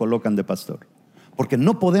a quién colocan de pastor. Porque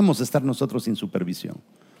no podemos estar nosotros sin supervisión.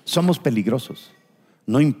 Somos peligrosos.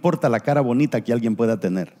 No importa la cara bonita que alguien pueda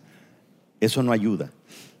tener, eso no ayuda.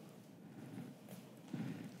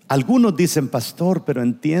 Algunos dicen: pastor, pero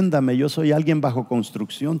entiéndame, yo soy alguien bajo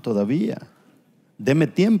construcción todavía, deme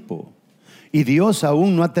tiempo. y Dios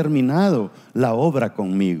aún no ha terminado la obra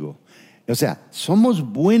conmigo. O sea, somos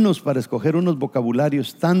buenos para escoger unos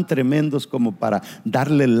vocabularios tan tremendos como para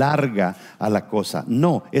darle larga a la cosa.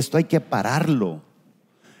 No, esto hay que pararlo.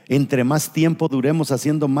 Entre más tiempo duremos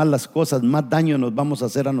haciendo mal las cosas, más daño nos vamos a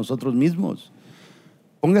hacer a nosotros mismos.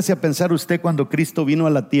 Póngase a pensar usted, cuando Cristo vino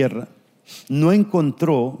a la tierra, no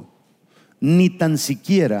encontró ni tan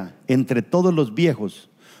siquiera entre todos los viejos,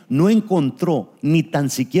 no encontró ni tan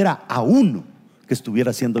siquiera a uno que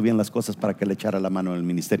estuviera haciendo bien las cosas para que le echara la mano en el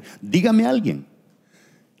ministerio. Dígame alguien.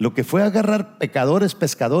 Lo que fue agarrar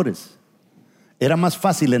pescadores. Era más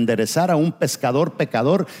fácil enderezar a un pescador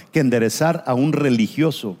pecador que enderezar a un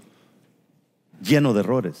religioso lleno de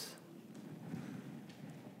errores.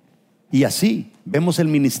 Y así vemos el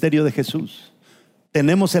ministerio de Jesús.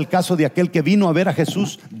 Tenemos el caso de aquel que vino a ver a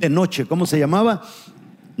Jesús de noche. ¿Cómo se llamaba?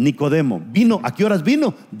 Nicodemo. Vino, ¿a qué horas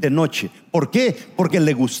vino? De noche. ¿Por qué? Porque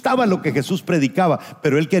le gustaba lo que Jesús predicaba,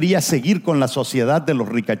 pero él quería seguir con la sociedad de los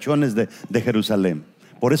ricachones de Jerusalén.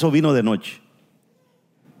 Por eso vino de noche.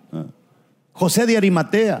 José de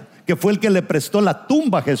Arimatea, que fue el que le prestó la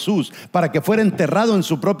tumba a Jesús para que fuera enterrado en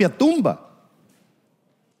su propia tumba.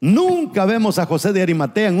 Nunca vemos a José de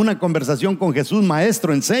Arimatea en una conversación con Jesús: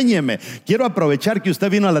 maestro, enséñeme, quiero aprovechar que usted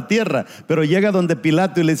vino a la tierra. Pero llega donde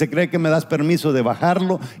Pilato y le dice: ¿cree que me das permiso de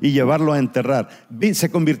bajarlo y llevarlo a enterrar? Se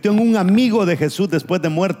convirtió en un amigo de Jesús después de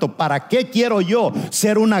muerto. ¿Para qué quiero yo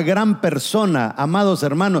ser una gran persona, amados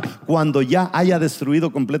hermanos, cuando ya haya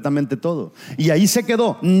destruido completamente todo? Y ahí se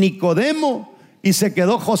quedó Nicodemo y se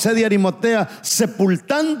quedó José de Arimatea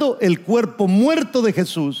sepultando el cuerpo muerto de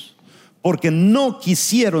Jesús, porque no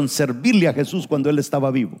quisieron servirle a Jesús cuando Él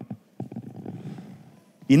estaba vivo.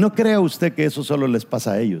 Y no crea usted que eso solo les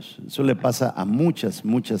pasa a ellos. Eso le pasa a muchas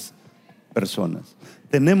personas.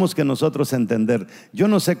 Tenemos que nosotros entender. Yo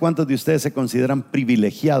no sé cuántos de ustedes se consideran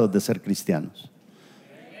privilegiados de ser cristianos,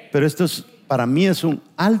 pero para mí es un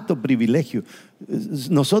alto privilegio.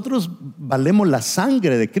 Nosotros valemos la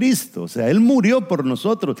sangre de Cristo. O sea, Él murió por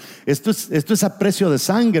nosotros. Esto es a precio de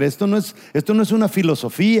sangre. Esto no es una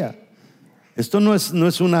filosofía. Esto no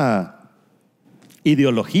es una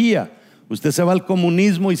ideología. Usted se va al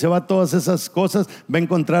comunismo y se va a todas esas cosas, va a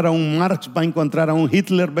encontrar a un Marx, va a encontrar a un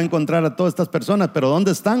Hitler, va a encontrar a todas estas personas, pero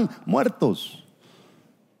 ¿dónde están? Muertos.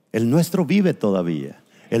 El nuestro vive todavía.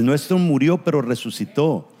 El nuestro murió pero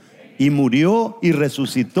resucitó. Y murió y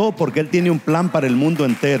resucitó porque Él tiene un plan para el mundo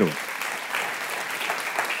entero.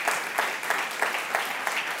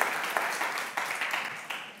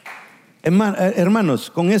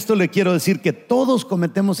 Hermanos, con esto le quiero decir que todos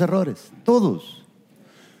cometemos errores, todos.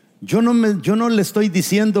 Yo no le estoy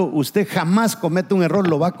diciendo usted jamás comete un error,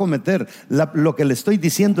 lo va a cometer. Lo que le estoy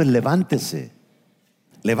diciendo es levántese.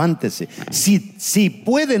 Si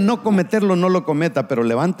puede no cometerlo, no lo cometa, pero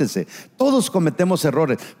levántese. Todos cometemos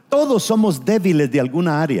errores, todos somos débiles de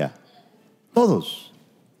alguna área. Todos.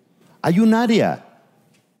 Hay un área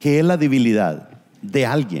que es la debilidad de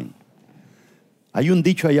alguien. Hay un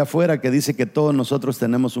dicho allá afuera que dice que todos nosotros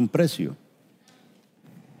tenemos un precio.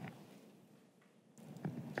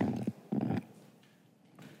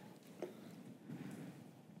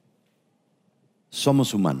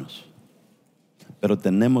 Somos humanos, pero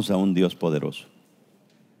tenemos a un Dios poderoso.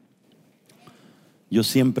 Yo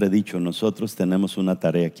siempre he dicho, nosotros tenemos una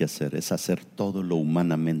tarea que hacer, es hacer todo lo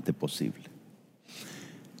humanamente posible.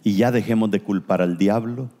 Y ya dejemos de culpar al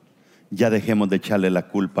diablo, ya dejemos de echarle la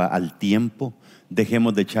culpa al tiempo,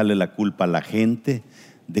 dejemos de echarle la culpa a la gente,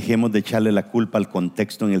 dejemos de echarle la culpa al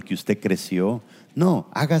contexto en el que usted creció. No,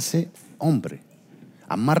 hágase hombre,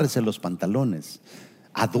 amárrese los pantalones,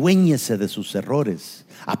 aduéñese de sus errores,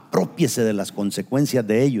 aprópiese de las consecuencias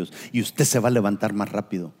de ellos y usted se va a levantar más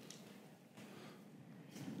rápido.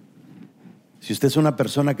 Si usted es una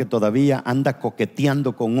persona que todavía anda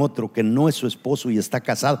coqueteando con otro que no es su esposo y está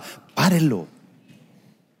casado, párelo.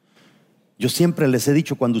 Yo siempre les he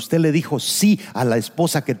dicho, cuando usted le dijo sí a la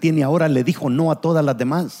esposa que tiene ahora, le dijo no a todas las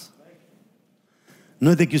demás. No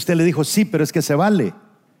es de que usted le dijo sí, pero es que se vale.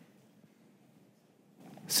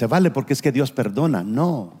 Se vale porque es que Dios perdona.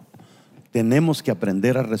 No, tenemos que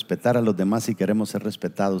aprender a respetar a los demás si queremos ser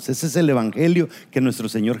respetados. Ese es el evangelio que nuestro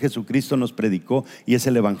Señor Jesucristo nos predicó y es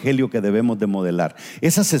el evangelio que debemos de modelar.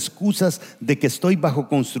 Esas excusas de que estoy bajo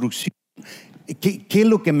construcción, ¿qué es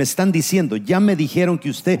lo que me están diciendo? Ya me dijeron que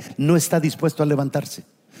usted no está dispuesto a levantarse.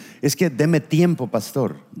 Es que deme tiempo,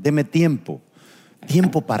 pastor, deme tiempo.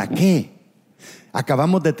 ¿Tiempo para qué?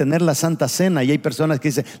 Acabamos de tener la Santa Cena y hay personas que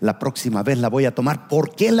dicen, la próxima vez la voy a tomar.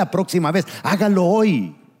 ¿Por qué la próxima vez? Hágalo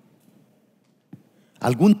hoy.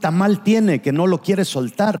 Algún tamal tiene que no lo quiere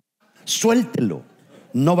soltar, suéltelo.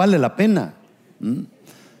 No vale la pena.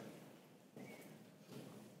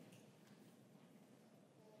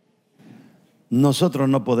 Nosotros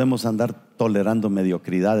no podemos andar tolerando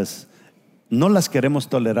mediocridades. No las queremos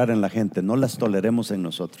tolerar en la gente, no las toleremos en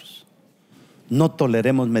nosotros. No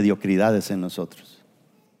toleremos mediocridades en nosotros.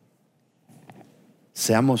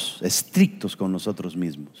 Seamos estrictos con nosotros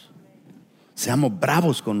mismos. Seamos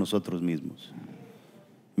bravos con nosotros mismos.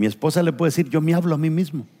 Mi esposa le puede decir, yo me hablo a mí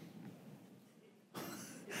mismo.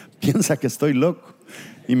 Piensa que estoy loco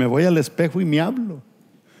y me voy al espejo y me hablo.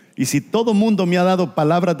 Y si todo mundo me ha dado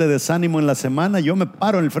palabras de desánimo en la semana, yo me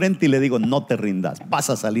paro en el frente y le digo, no te rindas, vas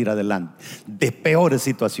a salir adelante de peores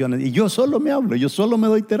situaciones. Y yo solo me hablo, yo solo me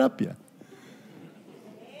doy terapia.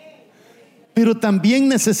 Pero también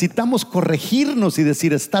necesitamos corregirnos y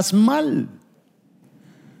decir, estás mal.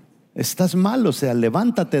 Estás mal, o sea,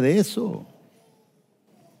 levántate de eso.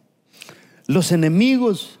 Los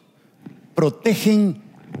enemigos protegen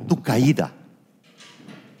tu caída.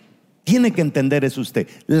 Tiene que entender eso usted.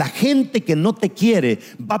 La gente que no te quiere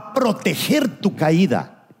va a proteger tu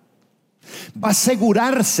caída. Va a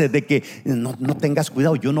asegurarse de que no tengas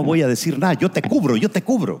cuidado, yo no voy a decir nada, yo te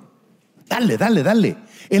cubro. Dale, dale, dale.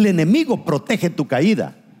 El enemigo protege tu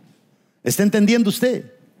caída. ¿Está entendiendo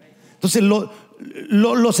usted? Entonces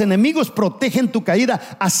los enemigos protegen tu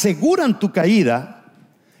caída, aseguran tu caída,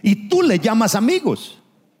 y tú le llamas amigos.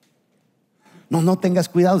 No tengas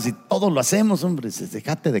cuidado, si todos lo hacemos, hombre,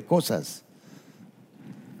 déjate de cosas.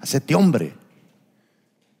 Hacete hombre.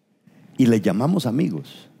 Y le llamamos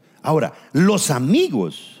amigos. Ahora, los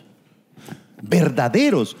amigos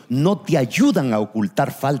verdaderos no te ayudan a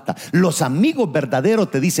ocultar falta. Los amigos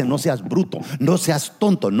verdaderos te dicen, no seas bruto, no seas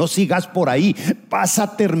tonto, no sigas por ahí, vas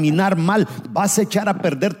a terminar mal, vas a echar a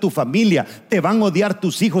perder tu familia, te van a odiar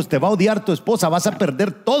tus hijos, te va a odiar tu esposa, vas a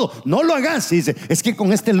perder todo, no lo hagas. Y dice, es que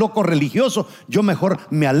con este loco religioso yo mejor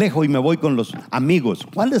me alejo y me voy con los amigos.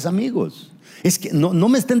 ¿Cuáles amigos? Es que no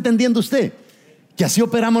me está entendiendo usted, que así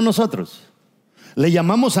operamos nosotros. Le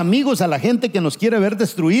llamamos amigos a la gente que nos quiere ver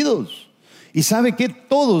destruidos. Y sabe que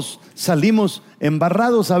todos salimos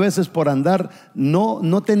embarrados a veces por andar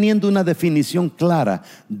no teniendo una definición clara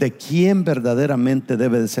de quién verdaderamente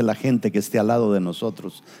debe de ser la gente que esté al lado de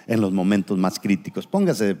nosotros en los momentos más críticos.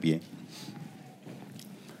 Póngase de pie.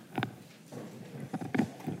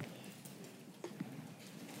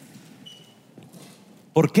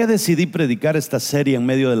 ¿Por qué decidí predicar esta serie en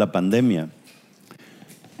medio de la pandemia?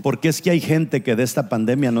 Porque es que hay gente que de esta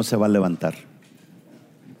pandemia no se va a levantar.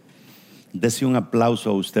 Dese un aplauso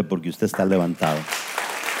a usted porque usted está levantado.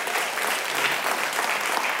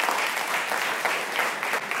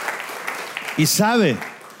 Y sabe,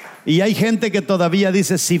 y hay gente que todavía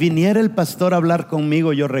dice, si viniera el pastor a hablar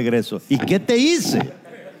conmigo, yo regreso. ¿Y qué te hice?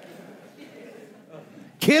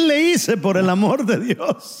 ¿Qué le hice por el amor de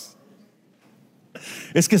Dios?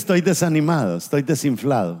 Es que estoy desanimado, estoy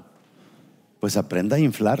desinflado. Pues aprenda a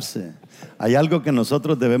inflarse. Hay algo que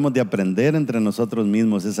nosotros debemos de aprender entre nosotros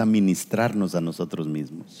mismos, es a ministrarnos a nosotros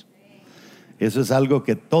mismos. Eso es algo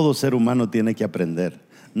que todo ser humano tiene que aprender.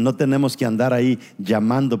 No tenemos que andar ahí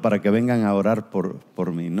llamando para que vengan a orar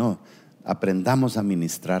por mí, no. Aprendamos a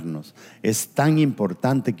ministrarnos. Es tan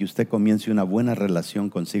importante que usted comience una buena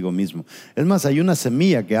relación consigo mismo. Es más, hay una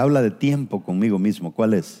semilla que habla de tiempo conmigo mismo.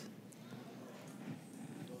 ¿Cuál es?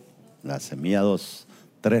 La semilla 2.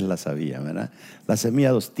 3 la sabía, ¿verdad? La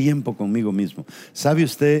semilla 2, tiempo conmigo mismo. ¿Sabe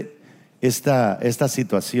usted esta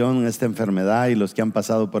situación, esta enfermedad, y los que han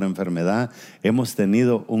pasado por enfermedad, hemos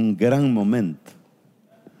tenido un gran momento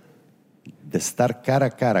de estar cara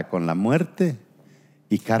a cara con la muerte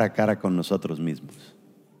y cara a cara con nosotros mismos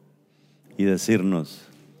y decirnos,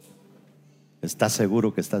 ¿estás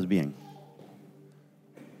seguro que estás bien?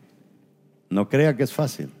 No crea que es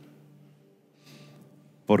fácil,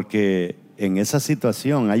 porque en esa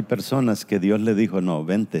situación hay personas que Dios le dijo, no,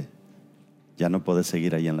 vente, ya no puedes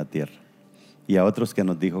seguir ahí en la tierra. Y a otros que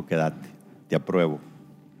nos dijo, quédate, te apruebo.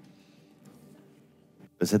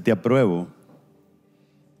 Ese te apruebo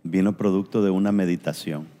vino producto de una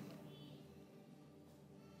meditación.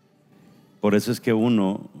 Por eso es que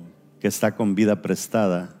uno que está con vida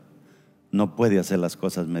prestada no puede hacer las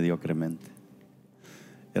cosas mediocremente.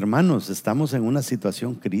 Hermanos, estamos en una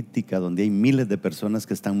situación crítica donde hay miles de personas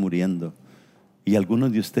que están muriendo. Y a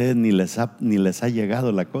algunos de ustedes ni les ha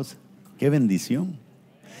llegado la cosa. ¡Qué bendición!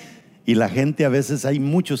 Y la gente, a veces hay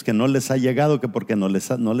muchos que no les ha llegado, que porque no les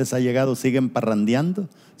ha llegado siguen parrandeando,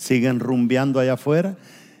 siguen rumbeando allá afuera,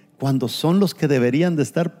 cuando son los que deberían de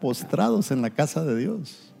estar postrados en la casa de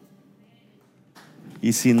Dios.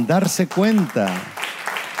 Y sin darse cuenta,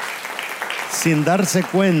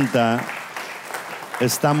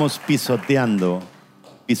 estamos pisoteando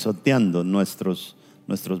nuestros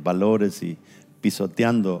valores y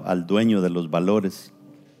pisoteando al dueño de los valores.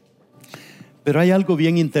 Pero hay algo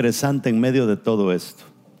bien interesante en medio de todo esto.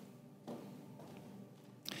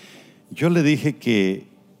 Yo le dije que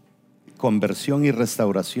conversión y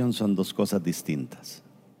restauración son dos cosas distintas.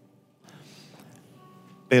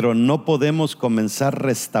 Pero no podemos comenzar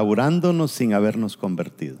restaurándonos sin habernos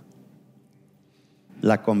convertido.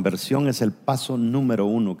 La conversión es el paso número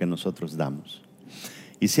 1 que nosotros damos.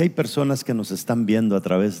 Y si hay personas que nos están viendo a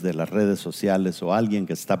través de las redes sociales o alguien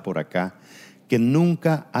que está por acá que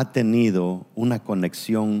nunca ha tenido una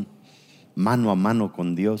conexión mano a mano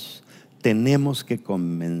con Dios, tenemos que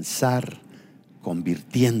comenzar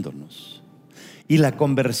convirtiéndonos. Y la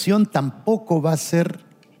conversión tampoco va a ser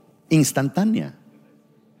instantánea.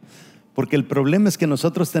 Porque el problema es que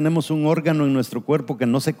nosotros tenemos un órgano en nuestro cuerpo que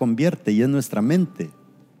no se convierte y es nuestra mente.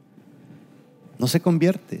 No se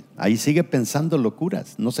convierte. Ahí sigue pensando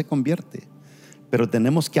locuras, no se convierte. Pero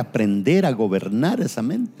tenemos que aprender a gobernar esa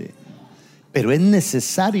mente. Pero es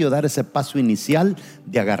necesario dar ese paso inicial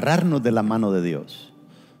de agarrarnos de la mano de Dios.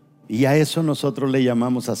 Y a eso nosotros le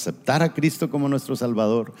llamamos aceptar a Cristo como nuestro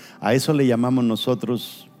Salvador. A eso le llamamos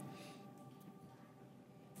nosotros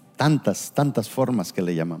tantas formas que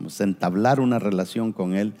le llamamos, entablar una relación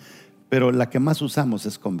con Él, pero la que más usamos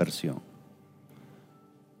es conversión.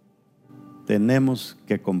 Tenemos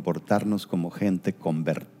que comportarnos como gente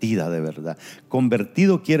convertida de verdad.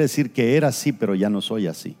 Convertido quiere decir que era así, pero ya no soy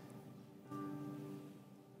así.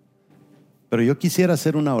 Pero yo quisiera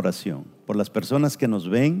hacer una oración por las personas que nos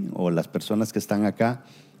ven o las personas que están acá,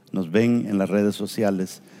 nos ven en las redes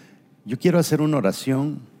sociales. Yo quiero hacer una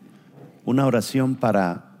oración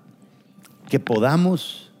para que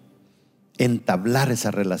podamos entablar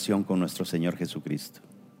esa relación con nuestro Señor Jesucristo.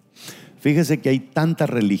 Fíjese que hay tantas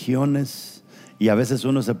religiones y a veces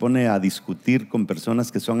uno se pone a discutir con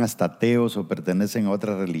personas que son hasta ateos o pertenecen a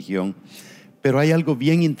otra religión. Pero hay algo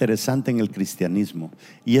bien interesante en el cristianismo,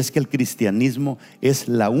 y es que el cristianismo es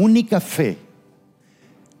la única fe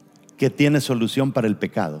que tiene solución para el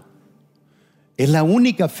pecado. Es la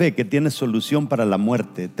única fe que tiene solución para la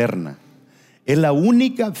muerte eterna. Es la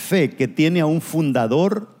única fe que tiene a un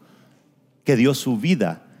fundador que dio su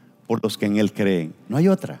vida por los que en Él creen. No hay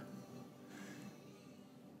otra.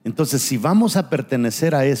 Entonces, si vamos a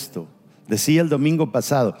pertenecer a esto, decía el domingo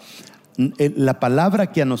pasado, la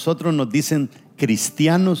palabra que a nosotros nos dicen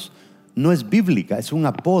cristianos no es bíblica, es un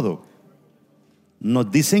apodo.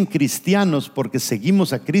 Nos dicen cristianos porque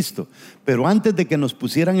seguimos a Cristo, pero antes de que nos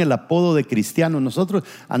pusieran el apodo de cristiano,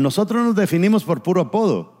 a nosotros nos definimos por puro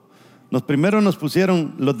apodo. Primero nos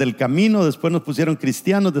pusieron los del camino, después nos pusieron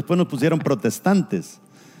cristianos, después nos pusieron protestantes.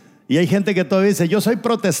 Y hay gente que todavía dice, yo soy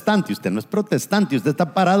protestante. Usted no es protestante, usted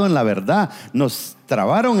está parado en la verdad. Nos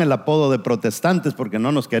trabaron el apodo de protestantes porque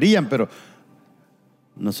no nos querían, pero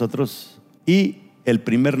nosotros... Y el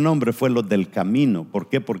primer nombre fue los del camino. ¿Por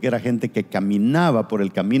qué? Porque era gente que caminaba por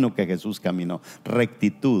el camino que Jesús caminó.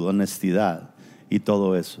 Rectitud, honestidad y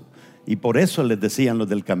todo eso. Y por eso les decían los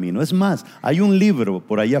del camino. Es más, hay un libro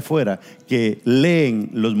por allá afuera que leen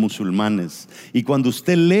los musulmanes. Y cuando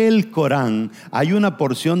usted lee el Corán, hay una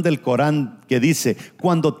porción del Corán que dice,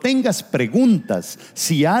 cuando tengas preguntas,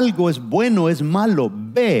 si algo es bueno o es malo,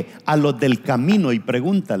 ve a los del camino y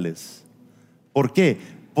pregúntales. ¿Por qué?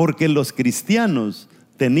 Porque los cristianos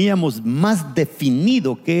teníamos más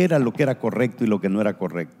definido qué era lo que era correcto y lo que no era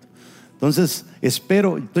correcto. Entonces,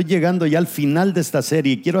 estoy llegando ya al final de esta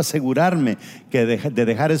serie y quiero asegurarme de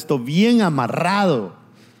dejar esto bien amarrado,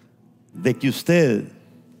 de que usted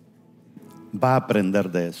va a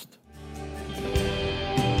aprender de esto.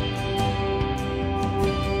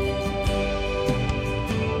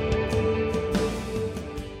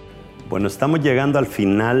 Bueno, estamos llegando al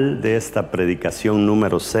final de esta predicación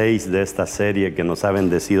número 6 de esta serie que nos ha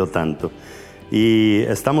bendecido tanto. Y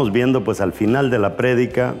estamos viendo, pues al final de la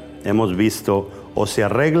prédica, hemos visto o se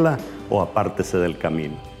arregla o apártese del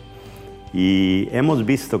camino. Y hemos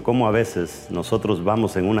visto cómo a veces nosotros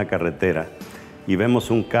vamos en una carretera y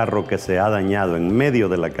vemos un carro que se ha dañado en medio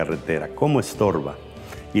de la carretera, cómo estorba.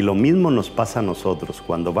 Y lo mismo nos pasa a nosotros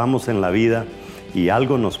cuando vamos en la vida y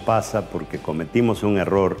algo nos pasa porque cometimos un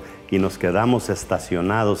error y nos quedamos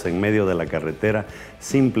estacionados en medio de la carretera,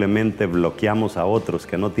 simplemente bloqueamos a otros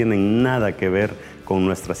que no tienen nada que ver con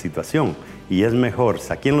nuestra situación. Y es mejor,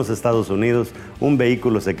 aquí en los Estados Unidos, un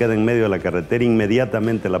vehículo se queda en medio de la carretera,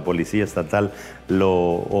 inmediatamente la policía estatal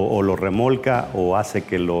lo remolca o hace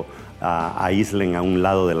que lo aíslen a un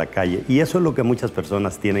lado de la calle. Y eso es lo que muchas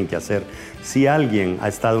personas tienen que hacer. Si alguien ha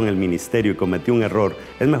estado en el ministerio y cometió un error,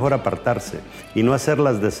 es mejor apartarse y no hacer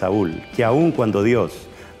las de Saúl, que aun cuando Dios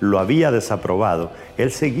lo había desaprobado,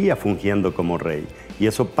 él seguía fungiendo como rey. Y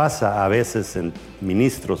eso pasa a veces en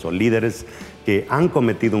ministros o líderes que han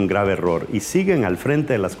cometido un grave error y siguen al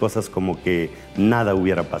frente de las cosas como que nada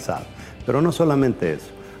hubiera pasado. Pero no solamente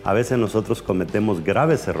eso, a veces nosotros cometemos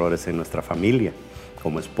graves errores en nuestra familia,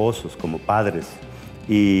 como esposos, como padres,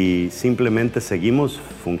 y simplemente seguimos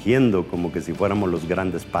fungiendo como que si fuéramos los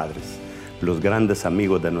grandes padres, los grandes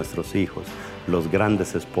amigos de nuestros hijos, los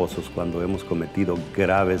grandes esposos cuando hemos cometido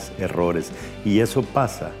graves errores. Y eso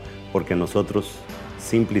pasa porque nosotros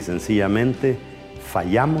simple y sencillamente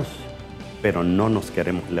fallamos, pero no nos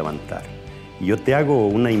queremos levantar. Y yo te hago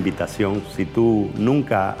una invitación, si tú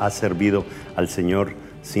nunca has servido al Señor,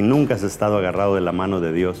 si nunca has estado agarrado de la mano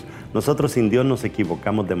de Dios, nosotros sin Dios nos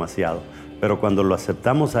equivocamos demasiado, pero cuando lo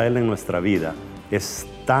aceptamos a Él en nuestra vida, es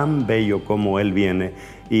tan bello como Él viene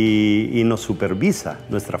y nos supervisa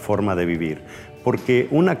nuestra forma de vivir. Porque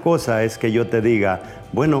una cosa es que yo te diga,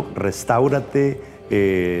 bueno, restáurate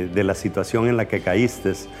de la situación en la que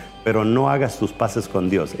caíste, pero no hagas tus paces con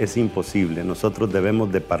Dios. Es imposible. Nosotros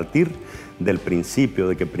debemos de partir del principio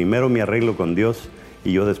de que primero me arreglo con Dios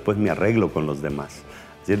y yo después me arreglo con los demás.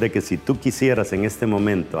 Así es de que si tú quisieras en este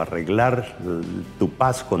momento arreglar tu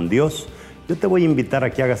paz con Dios, yo te voy a invitar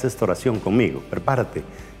a que hagas esta oración conmigo. Prepárate.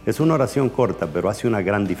 Es una oración corta, pero hace una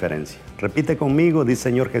gran diferencia. Repite conmigo, dice: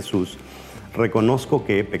 Señor Jesús, reconozco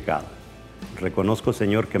que he pecado. Reconozco,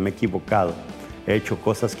 Señor, que me he equivocado. He hecho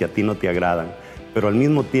cosas que a ti no te agradan. Pero al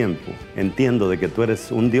mismo tiempo entiendo de que tú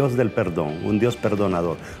eres un Dios del perdón, un Dios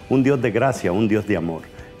perdonador, un Dios de gracia, un Dios de amor.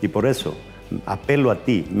 Y por eso apelo a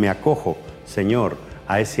ti, me acojo, Señor,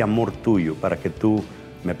 a ese amor tuyo para que tú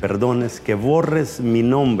me perdones, que borres mi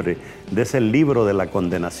nombre de ese libro de la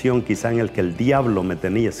condenación, quizá en el que el diablo me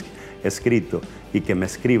tenía escrito, y que me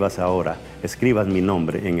escribas ahora, escribas mi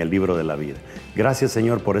nombre en el libro de la vida. Gracias,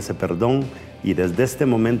 Señor, por ese perdón, y desde este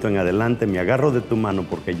momento en adelante me agarro de tu mano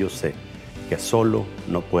porque yo sé que solo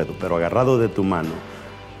no puedo, pero agarrado de tu mano,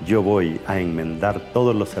 yo voy a enmendar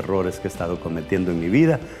todos los errores que he estado cometiendo en mi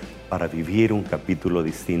vida para vivir un capítulo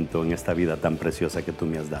distinto en esta vida tan preciosa que tú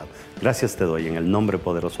me has dado. Gracias te doy en el nombre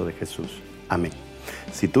poderoso de Jesús. Amén.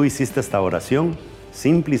 Si tú hiciste esta oración,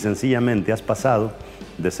 simple y sencillamente has pasado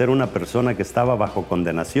de ser una persona que estaba bajo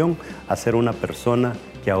condenación a ser una persona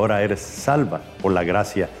que ahora eres salva por la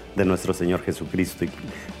gracia de nuestro Señor Jesucristo y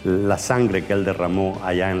la sangre que Él derramó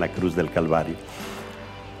allá en la cruz del Calvario.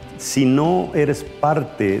 Si no eres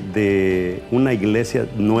parte de una iglesia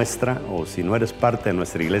nuestra, o si no eres parte de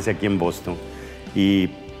nuestra iglesia aquí en Boston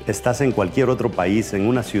y estás en cualquier otro país, en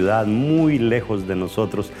una ciudad muy lejos de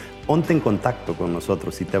nosotros, ponte en contacto con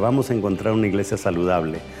nosotros y te vamos a encontrar una iglesia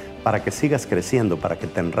saludable para que sigas creciendo, para que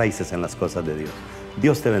te enraices en las cosas de Dios.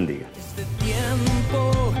 Dios te bendiga.